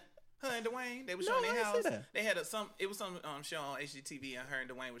HGTV? Her and Dwayne, they were No, showing I their didn't see house. that. They had some show on HGTV, and her and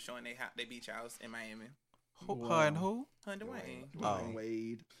Dwayne was showing their beach house in Miami. Her and who? Her and Dwayne, Oh.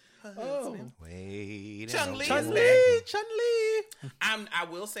 Wade. her Oh. husband. Wait. Chung Lee Chun is Li. Chun Li. I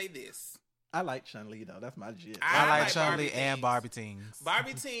will say this. I like Chun Li though. That's my jit. I like like Chun Li Barbie and Things. Barbie Teens.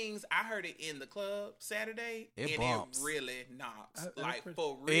 Barbie Teens, I heard it in the club Saturday, It and bumps. it really knocks, That's like pretty-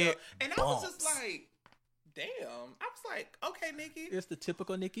 for real. It And I was just bumps. like, damn. I was like, okay, Nikki. It's the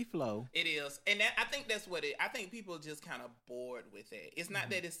typical Nicki flow. It is, and I think that's what it. I think people just kind of bored with it. It's not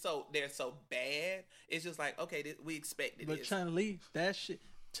that they're so bad. It's just like, okay, we expected But this. Chun Li, that shit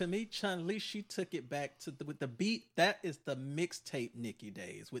to me, Chun Li, she took it back to with the beat. That is the mixtape Nicki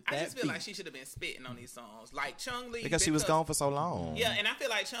days with that I just feel beat. like she should have been spitting on these songs, like Chung Li, Because she was gone for so long. Yeah, and I feel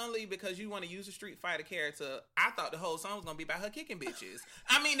like Chun Li, because you want to use a Street Fighter character. I thought the whole song was gonna be about her kicking bitches.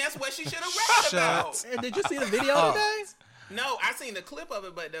 I mean, that's what she should have rapped Shut about. And did you see the video today? No, I seen the clip of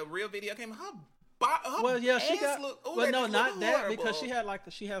it, but the real video came. Her Well, yeah, she ass got. look, ooh, Well, that no, look not that horrible. because she has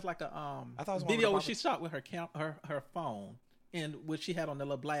like a I thought it was one video of the where she shot with her phone and what she had on the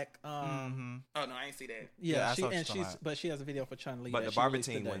little black Oh no, I ain't see that. Yeah, I she saw what and you're talking about. she has a video for Chun Li. But the Barbie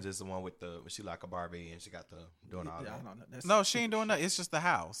teen one is the one with the she like a Barbie and she got the doing all I that. don't know. That's No, she ain't doing that. It's just the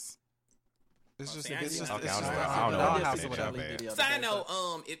house. It's just see, I it's just Okay, it's I just don't know. the I don't know dollhouse what or this whatever. video Side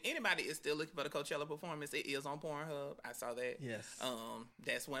note, if anybody is still looking for the Coachella performance, it is on Pornhub. I saw that. Yes.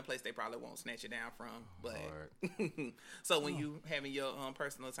 That's one place they probably won't snatch it down from. But Lord. so when you having your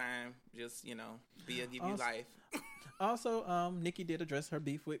personal time, just Bia give you life, Also, Nicki did address her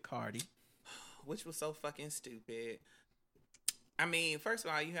beef with Cardi. which was so fucking stupid. I mean, first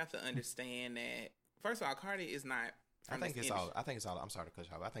of all, you have to understand that. First of all, Cardi is not. I think it's all. I'm sorry to cut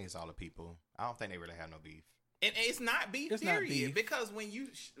you off. I think it's all the people. I don't think they really have no beef. And it's not beef, It's not period. beef. Because when you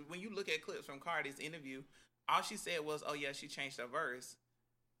look at clips from Cardi's interview, all she said was, "Oh yeah, she changed her verse."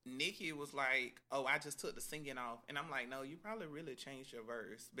 Nicki was like, "Oh, I just took the singing off," and I'm like, "No, you probably really changed your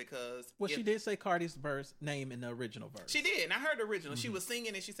verse because." Well, she did say Cardi's verse name in the original verse. She did, and I heard the original. She was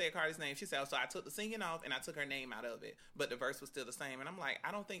singing, and she said Cardi's name. She said, "Oh, so I took the singing off, and I took her name out of it, but the verse was still the same." And I'm like,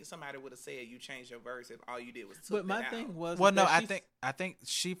 I don't think somebody would have said you changed your verse if all you did was took But my that thing out. was, Well, no, that I think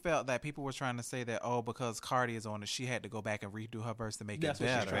she felt that people were trying to say that because Cardi is on it, she had to go back and redo her verse to make that's it what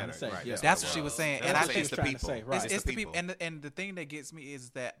she's better. trying to say. Right, Yeah. That's what she was saying, That's and what I I'm saying. think It's the trying to people. say, right. it's the people, and the thing that gets me is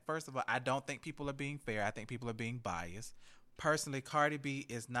that first of all, I don't think people are being fair. I think people are being biased. Personally, Cardi B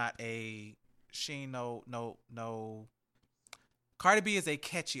is not a Cardi B is a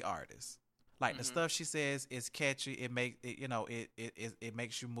catchy artist. Like the stuff she says is catchy. It makes it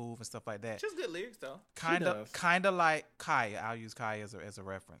makes you move and stuff like that. Just good lyrics though. Kind does. of like Kaya. I'll use Kaya as a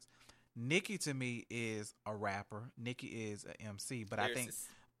reference. Nicki to me is a rapper. Nicki is an MC, but I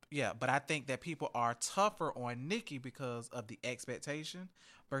think that people are tougher on Nicki because of the expectation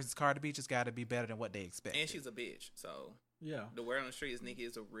versus Cardi B just got to be better than what they expect. And she's a bitch, so Yeah. the word on the street is Nicki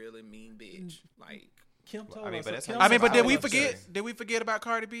is a really mean bitch. Like, Kim told I mean, us. but that's Kim how- but I did we would forget? say. Did we forget about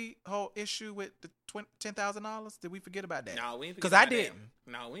Cardi B whole issue with the $10,000? Did we forget about that? no, we ain't forget because I about that. didn't.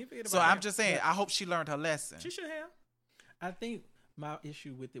 No, we ain't forget about So that. I'm just saying. I hope she learned her lesson. She should have. I think my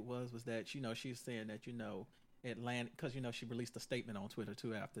issue with it was that she was saying that Atlantic, because she released a statement on Twitter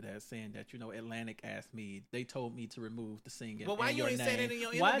too after that saying that Atlantic asked me, they told me to remove the singing. But why and you your ain't name. say that in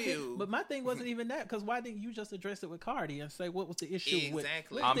your Why interview? But my thing wasn't even that, because why didn't you just address it with Cardi and say what was the issue with?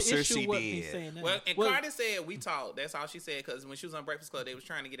 Exactly. What's I'm the sure issue she with me did. saying that? Well, and Cardi said we talked. That's all she said. Because when she was on Breakfast Club, they was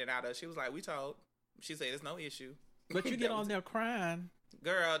trying to get it out of her. She was like, "We talked." She said, "There's no issue." But you That get was- on there crying.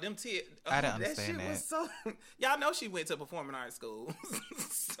 Girl, them tears. I didn't that understand shit was so. Y'all know she went to performing arts school,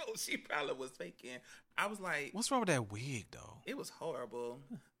 so she probably was faking. I was like, What's wrong with that wig though? it was horrible.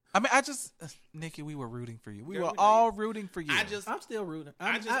 I mean, Nikki, we were rooting for you. We Girl, were we all rooting for you. I'm still rooting.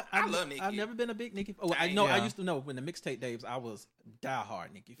 I love Nicki. I've never been a big Nicki. Oh, I Dang. know. I Yeah. used to know when the mixtape days. I was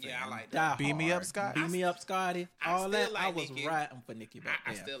diehard Nicki fan. Yeah, I like that. Diehard. Beam Me Up, Scott. Beam me up, Scotty. I All still that. like I was Nicki. riding for Nicki back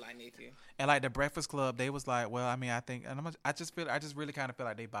I then. still like Nicki. And like the Breakfast Club, they was like, well, I mean, I think, and I just really kind of feel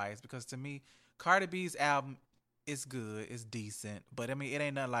like they biased because to me, Cardi B's album is good, it's decent, but I mean, it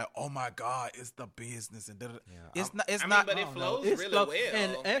ain't nothing like, oh my God, it's the business and it's not. It's I mean, not. but it I don't flows know. It's really slow. well.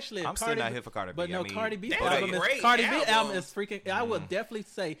 And actually, I'm still Cardi not B- here for Cardi B. But no, I mean, Cardi B that's album a is great Cardi B album. album is freaking. I would definitely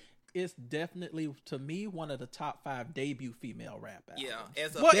say it's definitely to me one of the top 5 debut female rap albums. Yeah,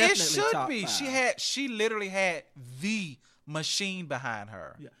 as a Well, it definitely should top be. 5. She literally had the machine behind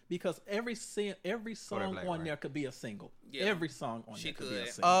her. Yeah, because every song Black, on right? there could be a single. Yeah. Every song on She there could be a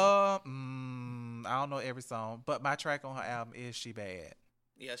could. single. I don't know every song, but my track on her album is "She Bad."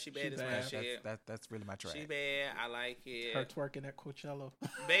 yeah, she bad She as my bad. shit. That's really my track. She bad. I like it. Her twerking at Coachella.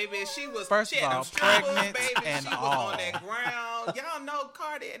 Baby, she was First she of had all, them strippers, pregnant baby. and She was all. on that ground. Y'all know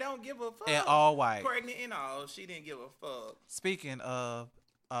Cardi don't give a fuck. And all white. Pregnant and all. She didn't give a fuck. Speaking of,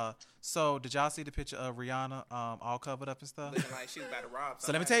 so did y'all see the picture of Rihanna all covered up and stuff? Looking like she was about to rob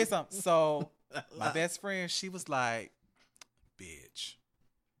So let me tell you something. So my best friend, she was like, bitch,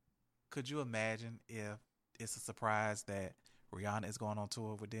 could you imagine if it's a surprise that Rihanna is going on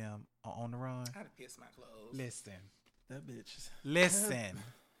tour with them on the run? I'd have pissed my clothes. Listen. That bitch. Listen.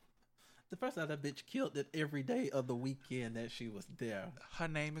 The first time that bitch killed it every day of the weekend that she was there. Her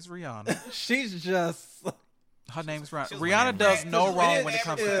name is Rihanna. She's just Her name is Rihanna. She was Rihanna like, does "Crack, no 'cause wrong when when it this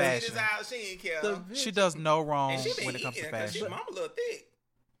comes to episode is fashion. out, she ain't care. the bitch. She does no wrong and she been when it comes to eating 'cause she fashion. mama a little thick.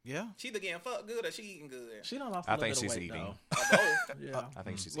 Yeah. She either getting fucked good or she eating good. She done lost I a little think bit of she's weight eating. though. Or both. Yeah. I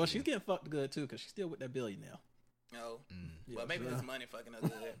think she's. Well, she's eating. getting fucked good too because she's still with that billionaire. No. Yeah, Well, maybe yeah. this money fucking her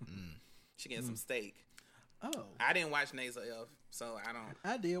good. She getting some steak. Oh, I didn't watch Naza F, so I don't.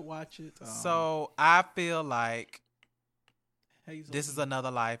 I did watch it. So I feel like Hazel, this is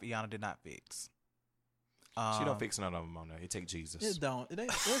another life Iyanla did not fix. She don't fix none of them on there. It take Jesus. It don't. It ain't.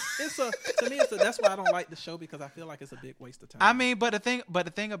 It's a. To me, it's a. That's why I don't like the show because I feel like it's a big waste of time. I mean, but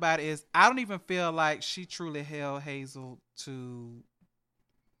the thing about it is, I don't even feel like she truly held Hazel to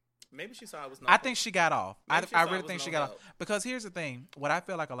Maybe she saw it was no. I think she got off. Maybe she I saw it really was think no she got off. help. Because here's the thing. What I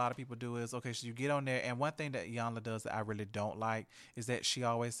feel like a lot of people do is, okay, so you get on there, and one thing that Iyanla does that I really don't like is that she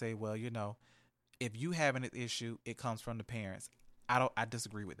always say, well, you know, if you having an issue, it comes from the parents. I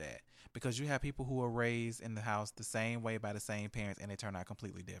disagree with that. Because you have people who are raised in the house the same way by the same parents, and they turn out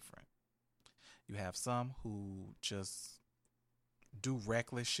completely different. You have some who just do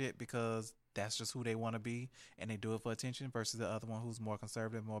reckless shit because that's just who they want to be, and they do it for attention, versus the other one who's more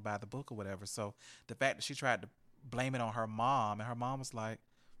conservative, more by the book or whatever. So the fact that she tried to blame it on her mom, and her mom was like,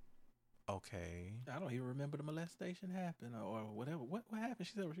 okay. I don't even remember the molestation happened or whatever. What happened?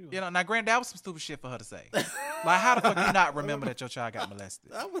 She said she was. You know, now granted, that was some stupid shit for her to say. Like, how the fuck you not remember that your child got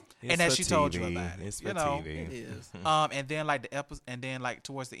molested? It's And that for she told you TV. about it. It's for You know, TV. It is. And then like and then like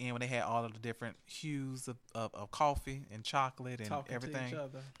towards the end when they had all of the different hues of coffee and chocolate and Talking everything, to each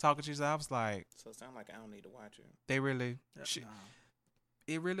other. talking to each other, I was like, So it sounds like I don't need to watch it. they really, Nah.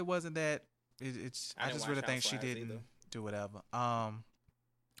 it really wasn't that. It's I I didn't just watch really think she Housewives didn't either. do whatever. I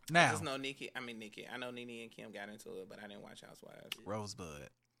Now just know Nikki. I know Nene and Kim got into it, but I didn't watch Housewives. Rosebud.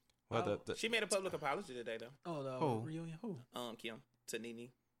 Well, the She made a public apology today, though. Oh, the Who? reunion. Who? Kim to Nene.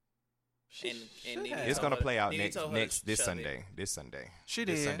 She And should Nene have. it's told gonna her- play out Nene told her this shove it. Sunday. This Sunday. She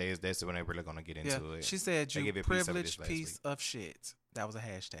This did. Sunday that's when they're really gonna get into Yeah, it. she said They you gave you a piece of it privileged this last piece week. of shit. That was a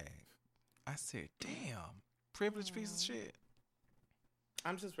hashtag. I said, damn, privileged piece of shit.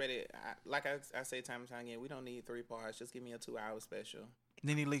 I'm just ready. I say time and time again, we don't need 3 parts. Just give me a 2-hour special.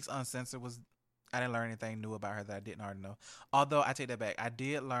 Nene Leakes Uncensored was, I didn't learn anything new about her that I didn't already know. Although I take that back, I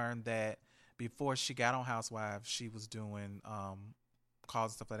did learn that before she got on Housewives, she was doing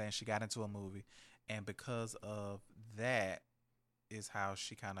calls and stuff like that, and she got into a movie, and because of that is how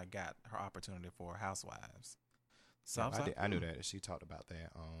she kind of got her opportunity for Housewives. So Yeah, I was like, I knew that. She talked about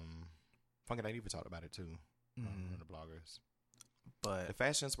that. Funky Night even talked about it too. Mhm. One of the bloggers. but The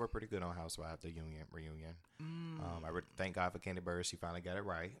fashions were pretty good on Housewives. The reunion. Thank God for Candy Bird. She finally got it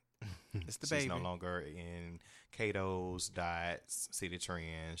right. It's the She's no baby. longer in Kato's, Dots, City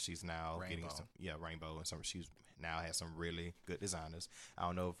Trend. She's now getting Rainbow. some, Rainbow, and some. She's now has some really good designers. I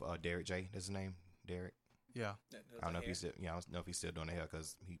don't know if Derek J. That's his name. Derek. yeah. I don't know if he's still. I don't know if he's still doing the hair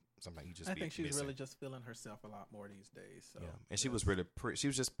because sometimes he just. I be think she's missing. really just feeling herself a lot more these days. So Yeah, and she was really pretty. She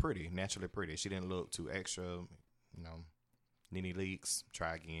was just pretty, naturally pretty. She didn't look too extra. You know, Nene Leakes,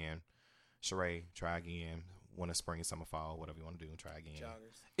 try again. Sheree, try again. Winter, spring, summer, fall, whatever you want to do, try again.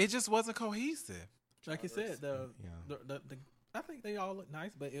 Joggers. It just wasn't cohesive. like you said, Yeah. the I think they all look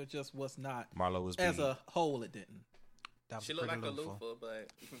nice, but it just was not Marlo was as beat. a whole. It didn't. That was She looked like pretty a loofah. loofah,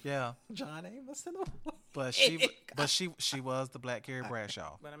 but Yeah, John Amos and but she was the Black Carrie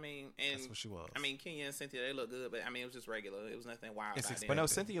Bradshaw. I mean, and That's what she was. I mean, Kenya and Cynthia, they look good, but I mean, it was just regular. It was nothing wild. It's about it. But no,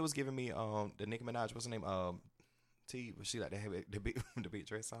 expected. Cynthia was giving me the Nicki Minaj. What's her name? T. Was she like the beat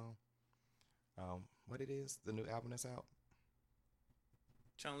dress song? What it is? The new album that's out.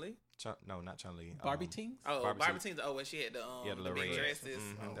 Chun-Li? No, not Chun Li. Barbie Teens. Oh, Barbie Barbie Teen. Teens. Oh, when she had the the big red. dresses.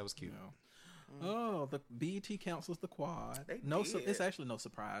 Mhm, that was cute. Oh, the BET cancels the quad. They did. It's actually no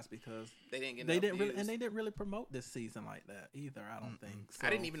surprise because They didn't get. they enough didn't really, views. and they didn't really promote this season like that either. I don't think. So, I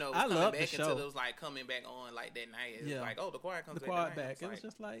didn't even know it was I coming love back the until show. it was like coming back on like that night. It was Yeah. like, oh, the quad comes The back. quad tonight. back. It was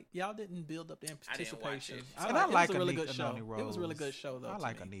just like y'all didn't build up the I didn't watch anticipation. it. And I like it was a really Anika good show. Noni It was a really Rose. good show though. I to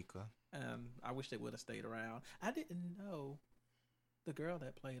like me. Anika. And I wish they would have stayed around. I didn't know the girl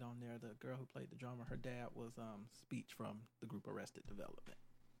that played on there, the girl who played the drummer, her dad was Speech from the group Arrested Development.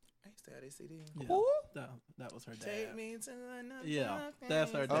 I used to have this CD. Yeah, that was her dad. Take me to another. Yeah,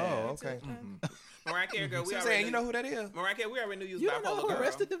 that's her Oh, dad. okay. Mariah Carey, girl, we So I'm already saying, knew. you know who that is? Mariah Carey, we already knew you was You don't know bipolar who girl.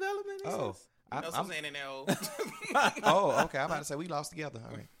 Arrested Development is? Oh, You know I'm, Suzanne and Elle. oh, okay. I'm about to say we lost together.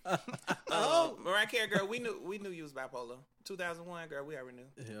 All right. Oh, Mariah Carey, girl, we knew you was bipolar. 2001, girl, we already knew.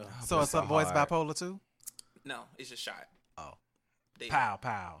 Yeah. So Bless it's some her boys heart. bipolar too. No, it's just shot. Oh, Dead. pow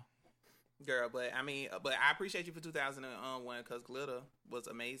pow. Girl, but I mean, but I appreciate you for 2001 because Glitter was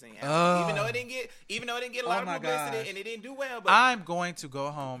amazing. Oh. Even though it didn't get a lot of my publicity gosh. and it didn't do well, but I'm going to go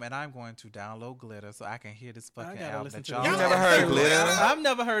home and I'm going to download Glitter so I can hear this I fucking gotta album listen that to y'all this. You never heard Glitter? I've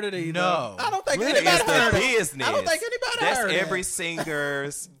never heard it either. No. I don't think Glitter anybody is the heard it. business. I don't think anybody That's heard every it.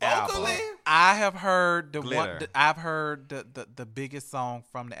 singer's album. vocally, I have heard the Glitter. one. I've heard the biggest song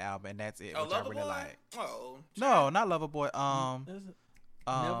from the album, and that's it, oh, which I Lover really Boy. like. Oh, No, not Loverboy. Is it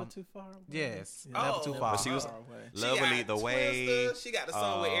Never Too Far Away? yes, Yeah. Never Too Far. But she was Far Away. She Lovely got the way. Twister. She got the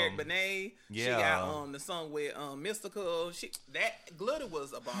song with Eric Benet. She yeah. got the song with Mystical. That Glitter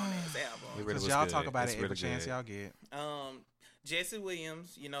was a bomb ass It album. really Because was y'all good. talk about It's it every really chance good. y'all get. Jesse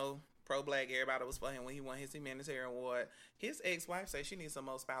Williams, you know, pro-black. Everybody was for him when he won his humanitarian award. His ex-wife says she needs some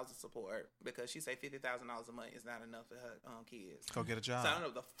more spousal support because she say $50,000 a month is not enough for her kids. Go get a job. So I don't know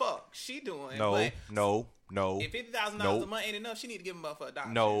what the fuck she doing. No. But No. if $50,000 a month ain't enough, she need to give him up for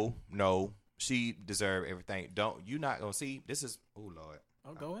adoption. No. She deserve everything. You're not gonna see. This is Lord.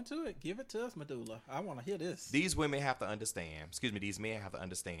 Oh, go into it. Give it to us, Medulla. I want to hear this. These women have to understand. These men have to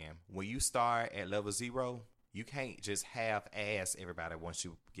understand. When you start at level 0, you can't just half ass everybody once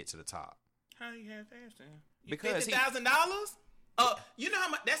you get to the top. How you half ass then? Because $50,000? You know how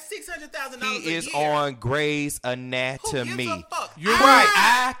much? That's $600,000 a year. He is on Grey's Who Anatomy. gives a fuck? You're right.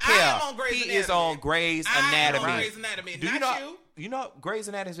 I care. I am on Grey's He Anatomy. is on Grey's Anatomy. I am on Grey's Anatomy. Do not you know? you. You know, Grey's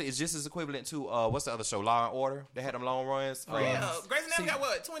Anatomy is just as equivalent to what's the other show, Law and Order? They had them long runs. Yeah, Grey's Anatomy got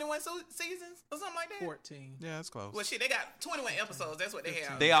what, 21 seasons or something like that? 14. Yeah, that's close. Well, shit, they got 21 episodes. That's what they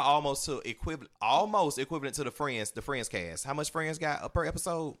have. They are almost equivalent to the Friends cast. How much Friends got per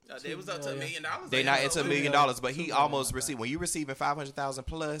episode? They was up to $1 million. They not into $1 million, but he almost received. When you receiving $500,000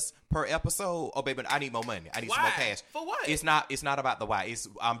 plus per episode, oh baby, I need more money. I need some more cash. For what? It's not about the why. It's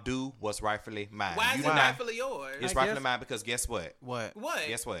I'm due what's rightfully mine. Why is it rightfully yours? It's rightfully mine because guess what? What?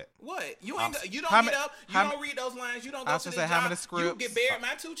 Guess what? What? You don't get up. You don't read those lines. You don't go to the job. How many scripts? You get buried.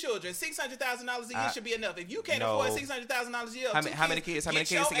 My 2 children. $600,000 a year should be enough. If you can't afford $600,000 a year, how many kids? How many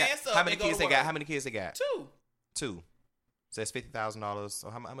kids they got? How many kids they got? How many kids they got? 2. So that's $50,000. So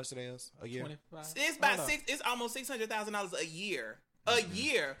how much it is a year? 25. It's about It's almost $600,000 a year. A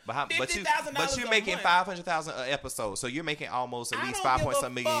year, but you're making $500,000 an episode, so you're making almost at least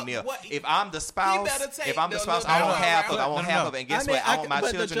 5.something million a year. If I'm the spouse, I want half of it. And guess what? I want my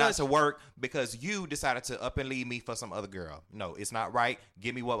children not to work because you decided to up and leave me for some other girl. No, it's not right.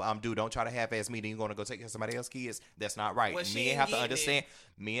 Give me what I'm due. Don't try to half-ass me. Then you're gonna go take care of somebody else's kids. That's not right. Men have to understand.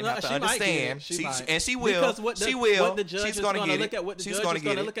 Men have to understand. She will. She will. What the judge is going to look at. What the judge is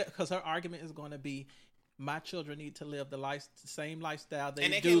going to look at, because her argument is going to be, my children need to live the same lifestyle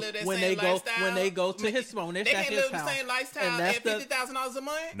they do when they go to his phone. They can't live the same lifestyle at $50,000 a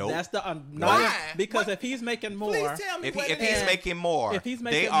month. Nope. That's why? Because if he's making more, if he's making more,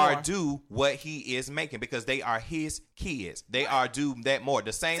 they are due what he is making because they are his kids. They are due that more.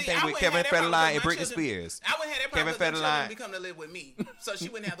 The same thing with Kevin Federline and Britney Spears. I wouldn't have that problem because my children come to live with me, so she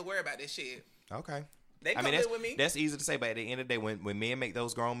wouldn't have to worry about this shit. Okay. They come live with me. That's easy to say, but at the end of the day, when men make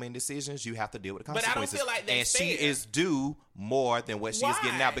those grown men decisions, you have to deal with the consequences. But I don't feel like that's fair. And she is due more than what she is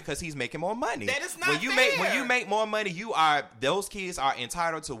getting out because he's making more money. That is not when fair. you make more money, those kids are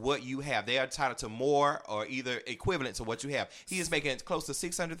entitled to what you have. They are entitled to more or either equivalent to what you have. He is making close to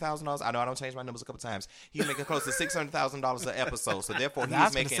 $600,000. I know I don't change my numbers a couple times. He's making close to $600,000 an episode. So therefore,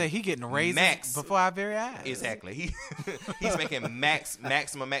 he's making he getting raises before our very eyes. Exactly. He's making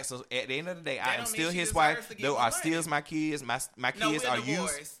maximum. At the end of the day, I am still his wife. Though I still my kids. My kids are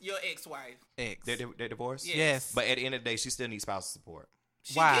used. Your ex-wife. They're divorced? Yes. But at the end of the day, she still needs spousal support.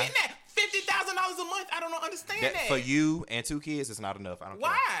 Why? Getting that $50,000 a month. I don't understand that. For you and 2 kids, it's not enough. I don't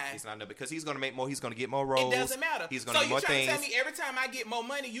care. Why? It's not enough because he's going to make more. He's going to get more roles. It doesn't matter. He's going to get more things. So you trying to tell me every time I get more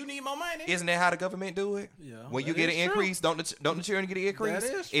money, you need more money? Isn't that how the government do it? Yeah. When you get an increase, don't the children get an increase?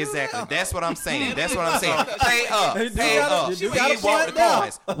 That is true. Exactly. That's what I'm saying. Pay up. Pay up. We want the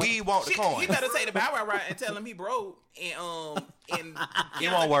coins. We want the coins. He better take the Bow Wow route and tell him he broke. And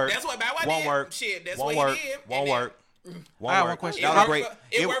it won't work. That's what Bow Wow did. Won't work. Shit, that's what he did. Won't work. One question. That was great.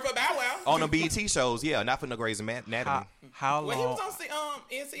 It worked for Bow Wow on the BET shows. Yeah, not for no Grey's Anatomy. How long? Well, he was on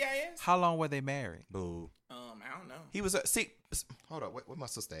NCIS. How long were they married? Boo. I don't know. He was hold on. Where my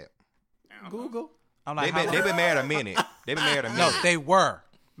sister at? Google. I'm like, they've been married a minute. No, they were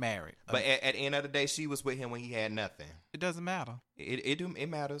married. But at the end of the day, she was with him when he had nothing. It doesn't matter. It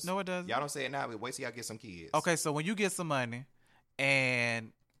matters. No, it doesn't. Y'all don't say it now, but wait till y'all get some kids. Okay, so when you get some money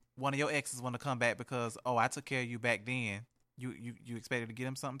and one of your exes want to come back because, I took care of you back then, you expected to get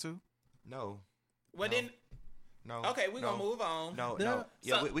him something too? No. Well, then. No. Okay, we're gonna move on. No.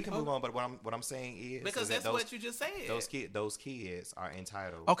 Yeah, we can move on. But what I'm saying is because that's what you just said. Those kids are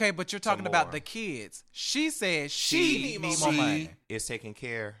entitled. Okay, but you're talking about the kids. She said she needs more money. She is taking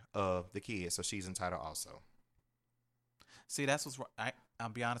care of the kids, so she's entitled also. See, that's what's wrong. I'll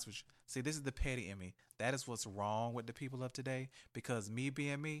be honest with you. See, this is the petty in me. That is what's wrong with the people of today. Because me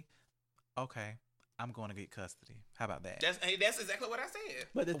being me, okay, I'm going to get custody. How about that? That's exactly what I said.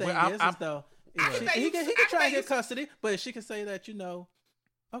 But the thing is though, he can try to get custody, but she can say that, okay,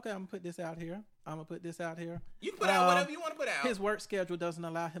 I'm gonna put this out here. You can put out whatever you want to put out. His work schedule doesn't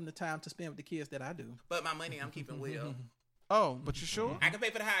allow him the time to spend with the kids that I do. But my money I'm keeping Will. Oh, but you sure? I can pay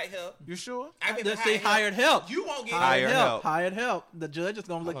for the hired help. You sure? I can say hired help. You won't get hired help. The judge is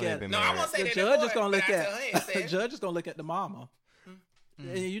gonna look at it. No, I won't say the that. Judge is gonna look at. The judge is gonna look at the mama.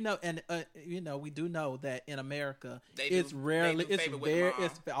 And, we do know that in America, They it's do rarely, favor it's with the mom.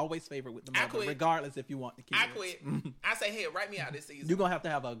 it's always favored with the I mother, quit. regardless if you want the kids. I quit. I say, hey, write me out this season. You're gonna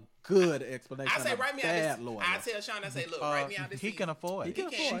have a good explanation. I say, write me out bad this. lawyer. I tell Sean, I say, look, write me out this He season. can afford it. He can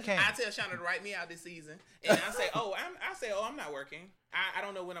afford She it. can. I tell Sean to write me out this season, and I say, I'm not working. I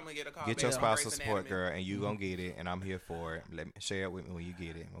don't know when I'm gonna get a call. Get back your on spousal Grey's support, Anatomy. girl, and you gonna get it, and I'm here for it. Share it with me when you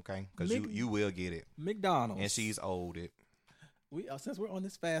get it, okay? Because you will get it, McDonald's. and she's owed it. We since we're on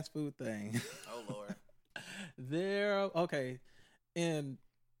this fast food thing. Oh Lord. In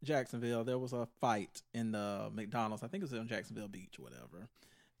Jacksonville, there was a fight in the McDonald's. I think it was on Jacksonville Beach or whatever.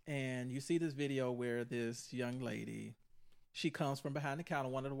 And you see this video where this young lady, she comes from behind the counter,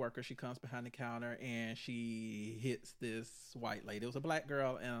 one of the workers, she comes behind the counter and she hits this white lady. It was a black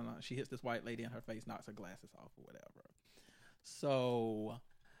girl, and she hits this white lady in her face, knocks her glasses off or whatever. So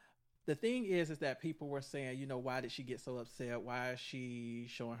the thing is that people were saying, why did she get so upset? Why is she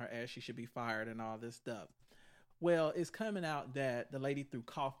showing her ass? She should be fired and all this stuff. Well, it's coming out that the lady threw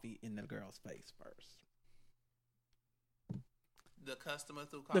coffee in the girl's face first. The customer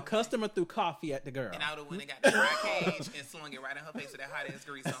threw coffee. The customer threw coffee at the girl. And I would have went and got the fry cage and slung it right in her face with that hot ass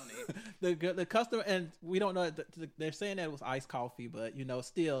grease on it. The customer, and we don't know. They're saying that it was iced coffee, but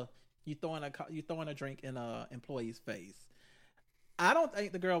still, you throwing a drink in a employee's face. I don't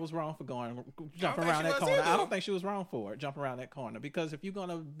think the girl was wrong for jumping around that corner. I don't think she was wrong for it, jumping around that corner. Because if you're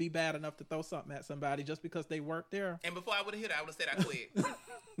gonna be bad enough to throw something at somebody just because they work there, And before I would have hit her, I would have said I quit.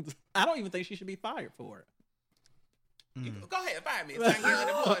 I don't even think she should be fired for it. Go ahead, fire me so I can get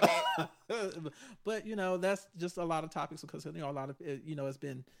unemployment. But that's just a lot of topics because a lot of it's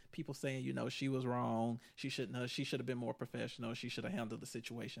been people saying she was wrong. She should have been more professional. She should have handled the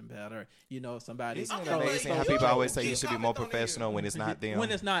situation better. Somebody. Isn't it amazing how people always say you should be more professional when it's not them?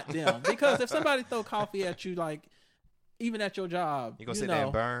 When it's not them, because if somebody throw coffee at you, like even at your job, you gonna sit there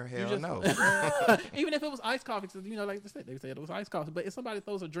and burn? Hell no. Even if it was iced coffee, like they said it was iced coffee. But if somebody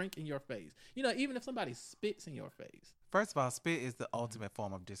throws a drink in your face, even if somebody spits in your face. First of all, spit is the ultimate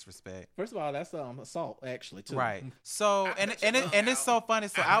form of disrespect. First of all, that's assault actually too. Right. So and it's so funny.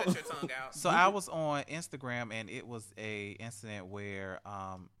 So I was on Instagram and it was a incident where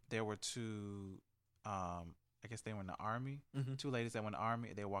there were two I guess they were in the army. Mm-hmm. Two ladies that were in the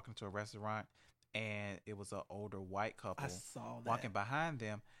army. They were walking to a restaurant and it was an older white couple. I saw that. Walking behind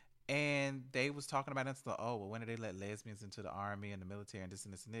them. And they was talking about when did they let lesbians into the army and the military and this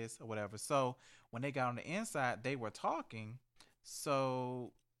and this and this or whatever. So when they got on the inside, they were talking.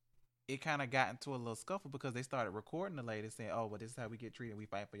 So it kind of got into a little scuffle because they started recording the lady saying, this is how we get treated. We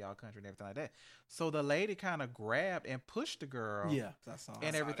fight for y'all country and everything like that. So the lady kind of grabbed and pushed the girl. Yeah, I saw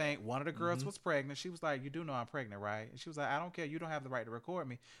everything. That. One of the girls was pregnant. She was like, you do know I'm pregnant, right? And she was like, I don't care. You don't have the right to record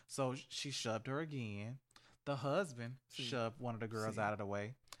me. So she shoved her again. The husband shoved one of the girls out of the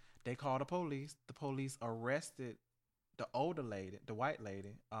way. They called the police. The police arrested the older lady, the white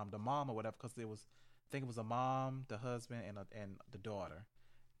lady, the mom or whatever, because I think it was a mom, the husband, and the daughter.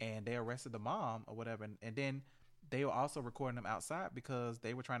 And they arrested the mom or whatever. And then they were also recording them outside because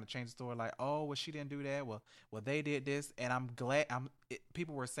they were trying to change the story. Like, she didn't do that. Well, they did this. And I'm glad.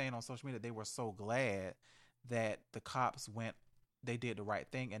 People were saying on social media they were so glad that the cops they did the right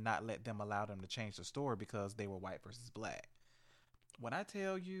thing and not allow them to change the story because they were white versus black. When I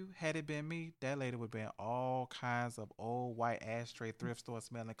tell you, had it been me, that lady would have been all kinds of old white ashtray thrift store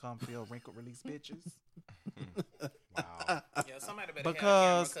smelling cum-filled wrinkle release bitches. Wow. Yeah, somebody better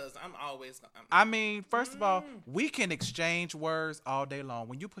because I'm always. First of all, we can exchange words all day long.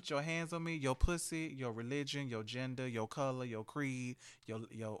 When you put your hands on me, your pussy, your religion, your gender, your color, your creed,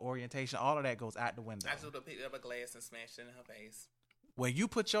 your orientation, all of that goes out the window. I should have picked up a glass and smashed it in her face. When you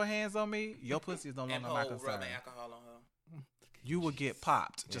put your hands on me, your pussy is no longer my concern. Rubbing alcohol on her. You will get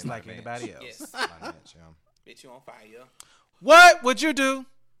popped just like anybody else. Yes. Bitch, you on fire. What would you do?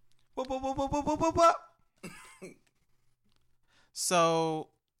 So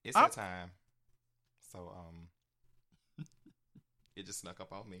it's that time. So it just snuck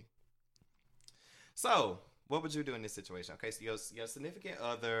up on me. So what would you do in this situation? Okay, so your significant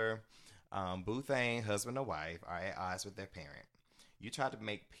other, boo thing, husband or wife, are at odds with their parent. You try to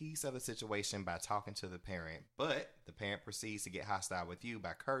make peace of the situation by talking to the parent, but the parent proceeds to get hostile with you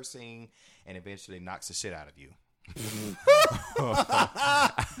by cursing and eventually knocks the shit out of you.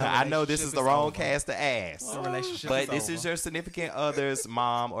 I know this is the wrong cast to ask, but this is your significant other's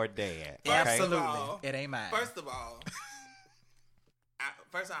mom or dad. Okay? Absolutely. It ain't mine. First of all,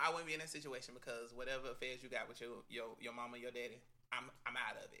 I wouldn't be in that situation because whatever affairs you got with your mama, your daddy, I'm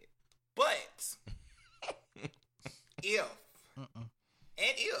out of it. But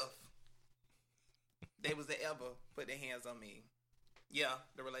if they was to ever put their hands on me, Yeah,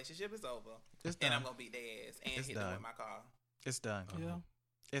 the relationship is over. It's And done. I'm gonna beat their ass and It's hit them done. with my car. It's done. Yeah.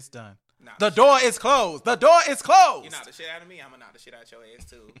 It's done. Knock The shit door out- is closed. The door is closed. You knock the shit out of me, I'm gonna knock the shit out your ass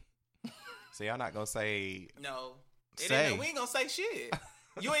too. So y'all not gonna say No. Say. We ain't gonna say shit.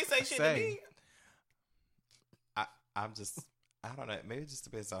 You ain't say shit Say. to me. I'm just I don't know. Maybe it just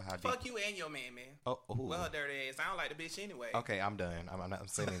depends on how deep. Fuck you and your man. Oh, ooh. Well, her dirty ass. I don't like the bitch anyway. Okay, I'm done. I'm not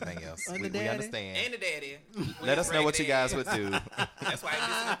saying anything else. And we, the we daddy? understand. And the daddy. Let us know what you guys would do. That's why I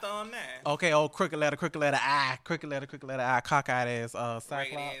missing the thumb now. Okay, old crooked letter I, cockeyed ass, Ragged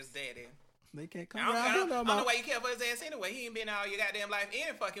Cyclops. ass daddy. They can't I come don't, around I here don't, no I don't know more. why you care for his ass anyway. He ain't been out your goddamn life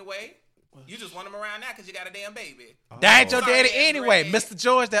any fucking way. You just want him around now because you got a damn baby. That ain't your Sorry, daddy ass anyway. rag. Mr.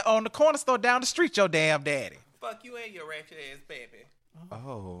 George that owned the corner store down the street, your damn daddy. Fuck you and your ratchet ass baby.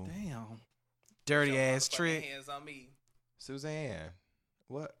 Oh, Damn. Dirty Your ass motherfucking trick. Hands on me. Suzanne,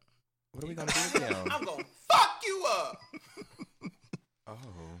 what are we gonna do with them? I'm gonna fuck you up. Oh,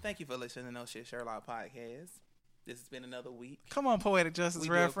 Thank you for listening to No Shit Sherlock podcast. This has been another week. Come on, Poetic Justice We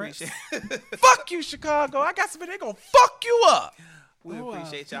do reference. appreciate Fuck you, Chicago. I got somebody they gonna fuck you up. We Oh,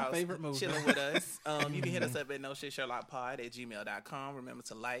 appreciate it's my y'all favorite movie. chilling with us. You can hit us up at noshitsherlockpod@gmail.com. Remember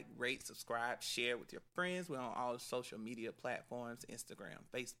to like, rate, subscribe, share with your friends. We're on all social media platforms, Instagram,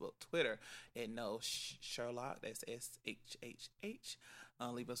 Facebook, Twitter, at No Sherlock. That's SHHH.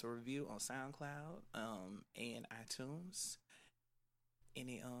 Leave us a review on SoundCloud and iTunes.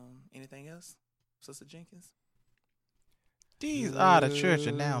 Anything else, Sister Jenkins? These are the church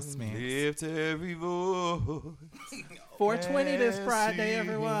announcements. lift every voice. 420 this Yes, Friday, you-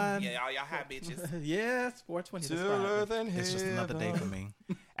 everyone. Yeah, y'all hot bitches. Yes, 420 this Till Friday. earth and It's just another day for me.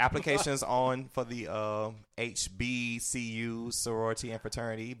 Applications on for the HBCU sorority and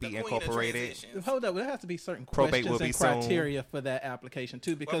fraternity The be Queen of incorporated. Transitions. Hold up, there has to be certain Probate questions will be and soon. criteria for that application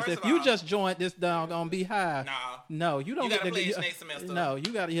too. Because first if of you all- just joined this doggone Beehive, Nah. no, you don't You get gotta to pledge you- next semester. No,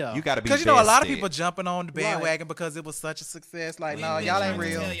 you got to yeah. You got to be Because you know a lot of vested. people jumping on the bandwagon because it was such a success. Like, no, been y'all ain't trying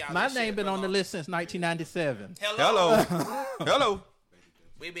to real. tell y'all My this shit name been for on the long. list since 1997. Hello, hello.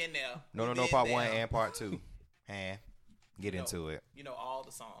 We been there. No, We no, been part there. 1 and part 2. And get into it. You know all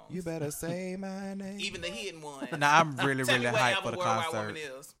the songs. You better say my name. Even the hidden one. Nah, I'm really, Tell really me what hyped album for the Worldwide concert. Woman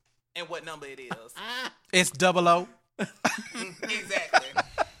is and what number it is. It's 00. Exactly.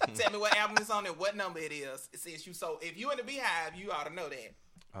 Tell me what album it's on and what number it is. Since you if you in the Beehive, you ought to know that.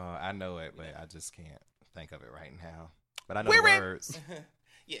 I know it, but I just can't think of it right now. But I know We're the in. words.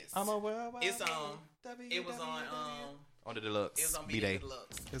 Yes. I'm a worldwide It's it was on on the deluxe. it was on B-Day. B-Day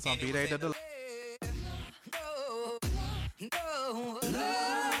Deluxe. It's on And it B-Day was in Deluxe.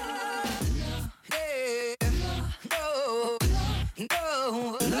 No,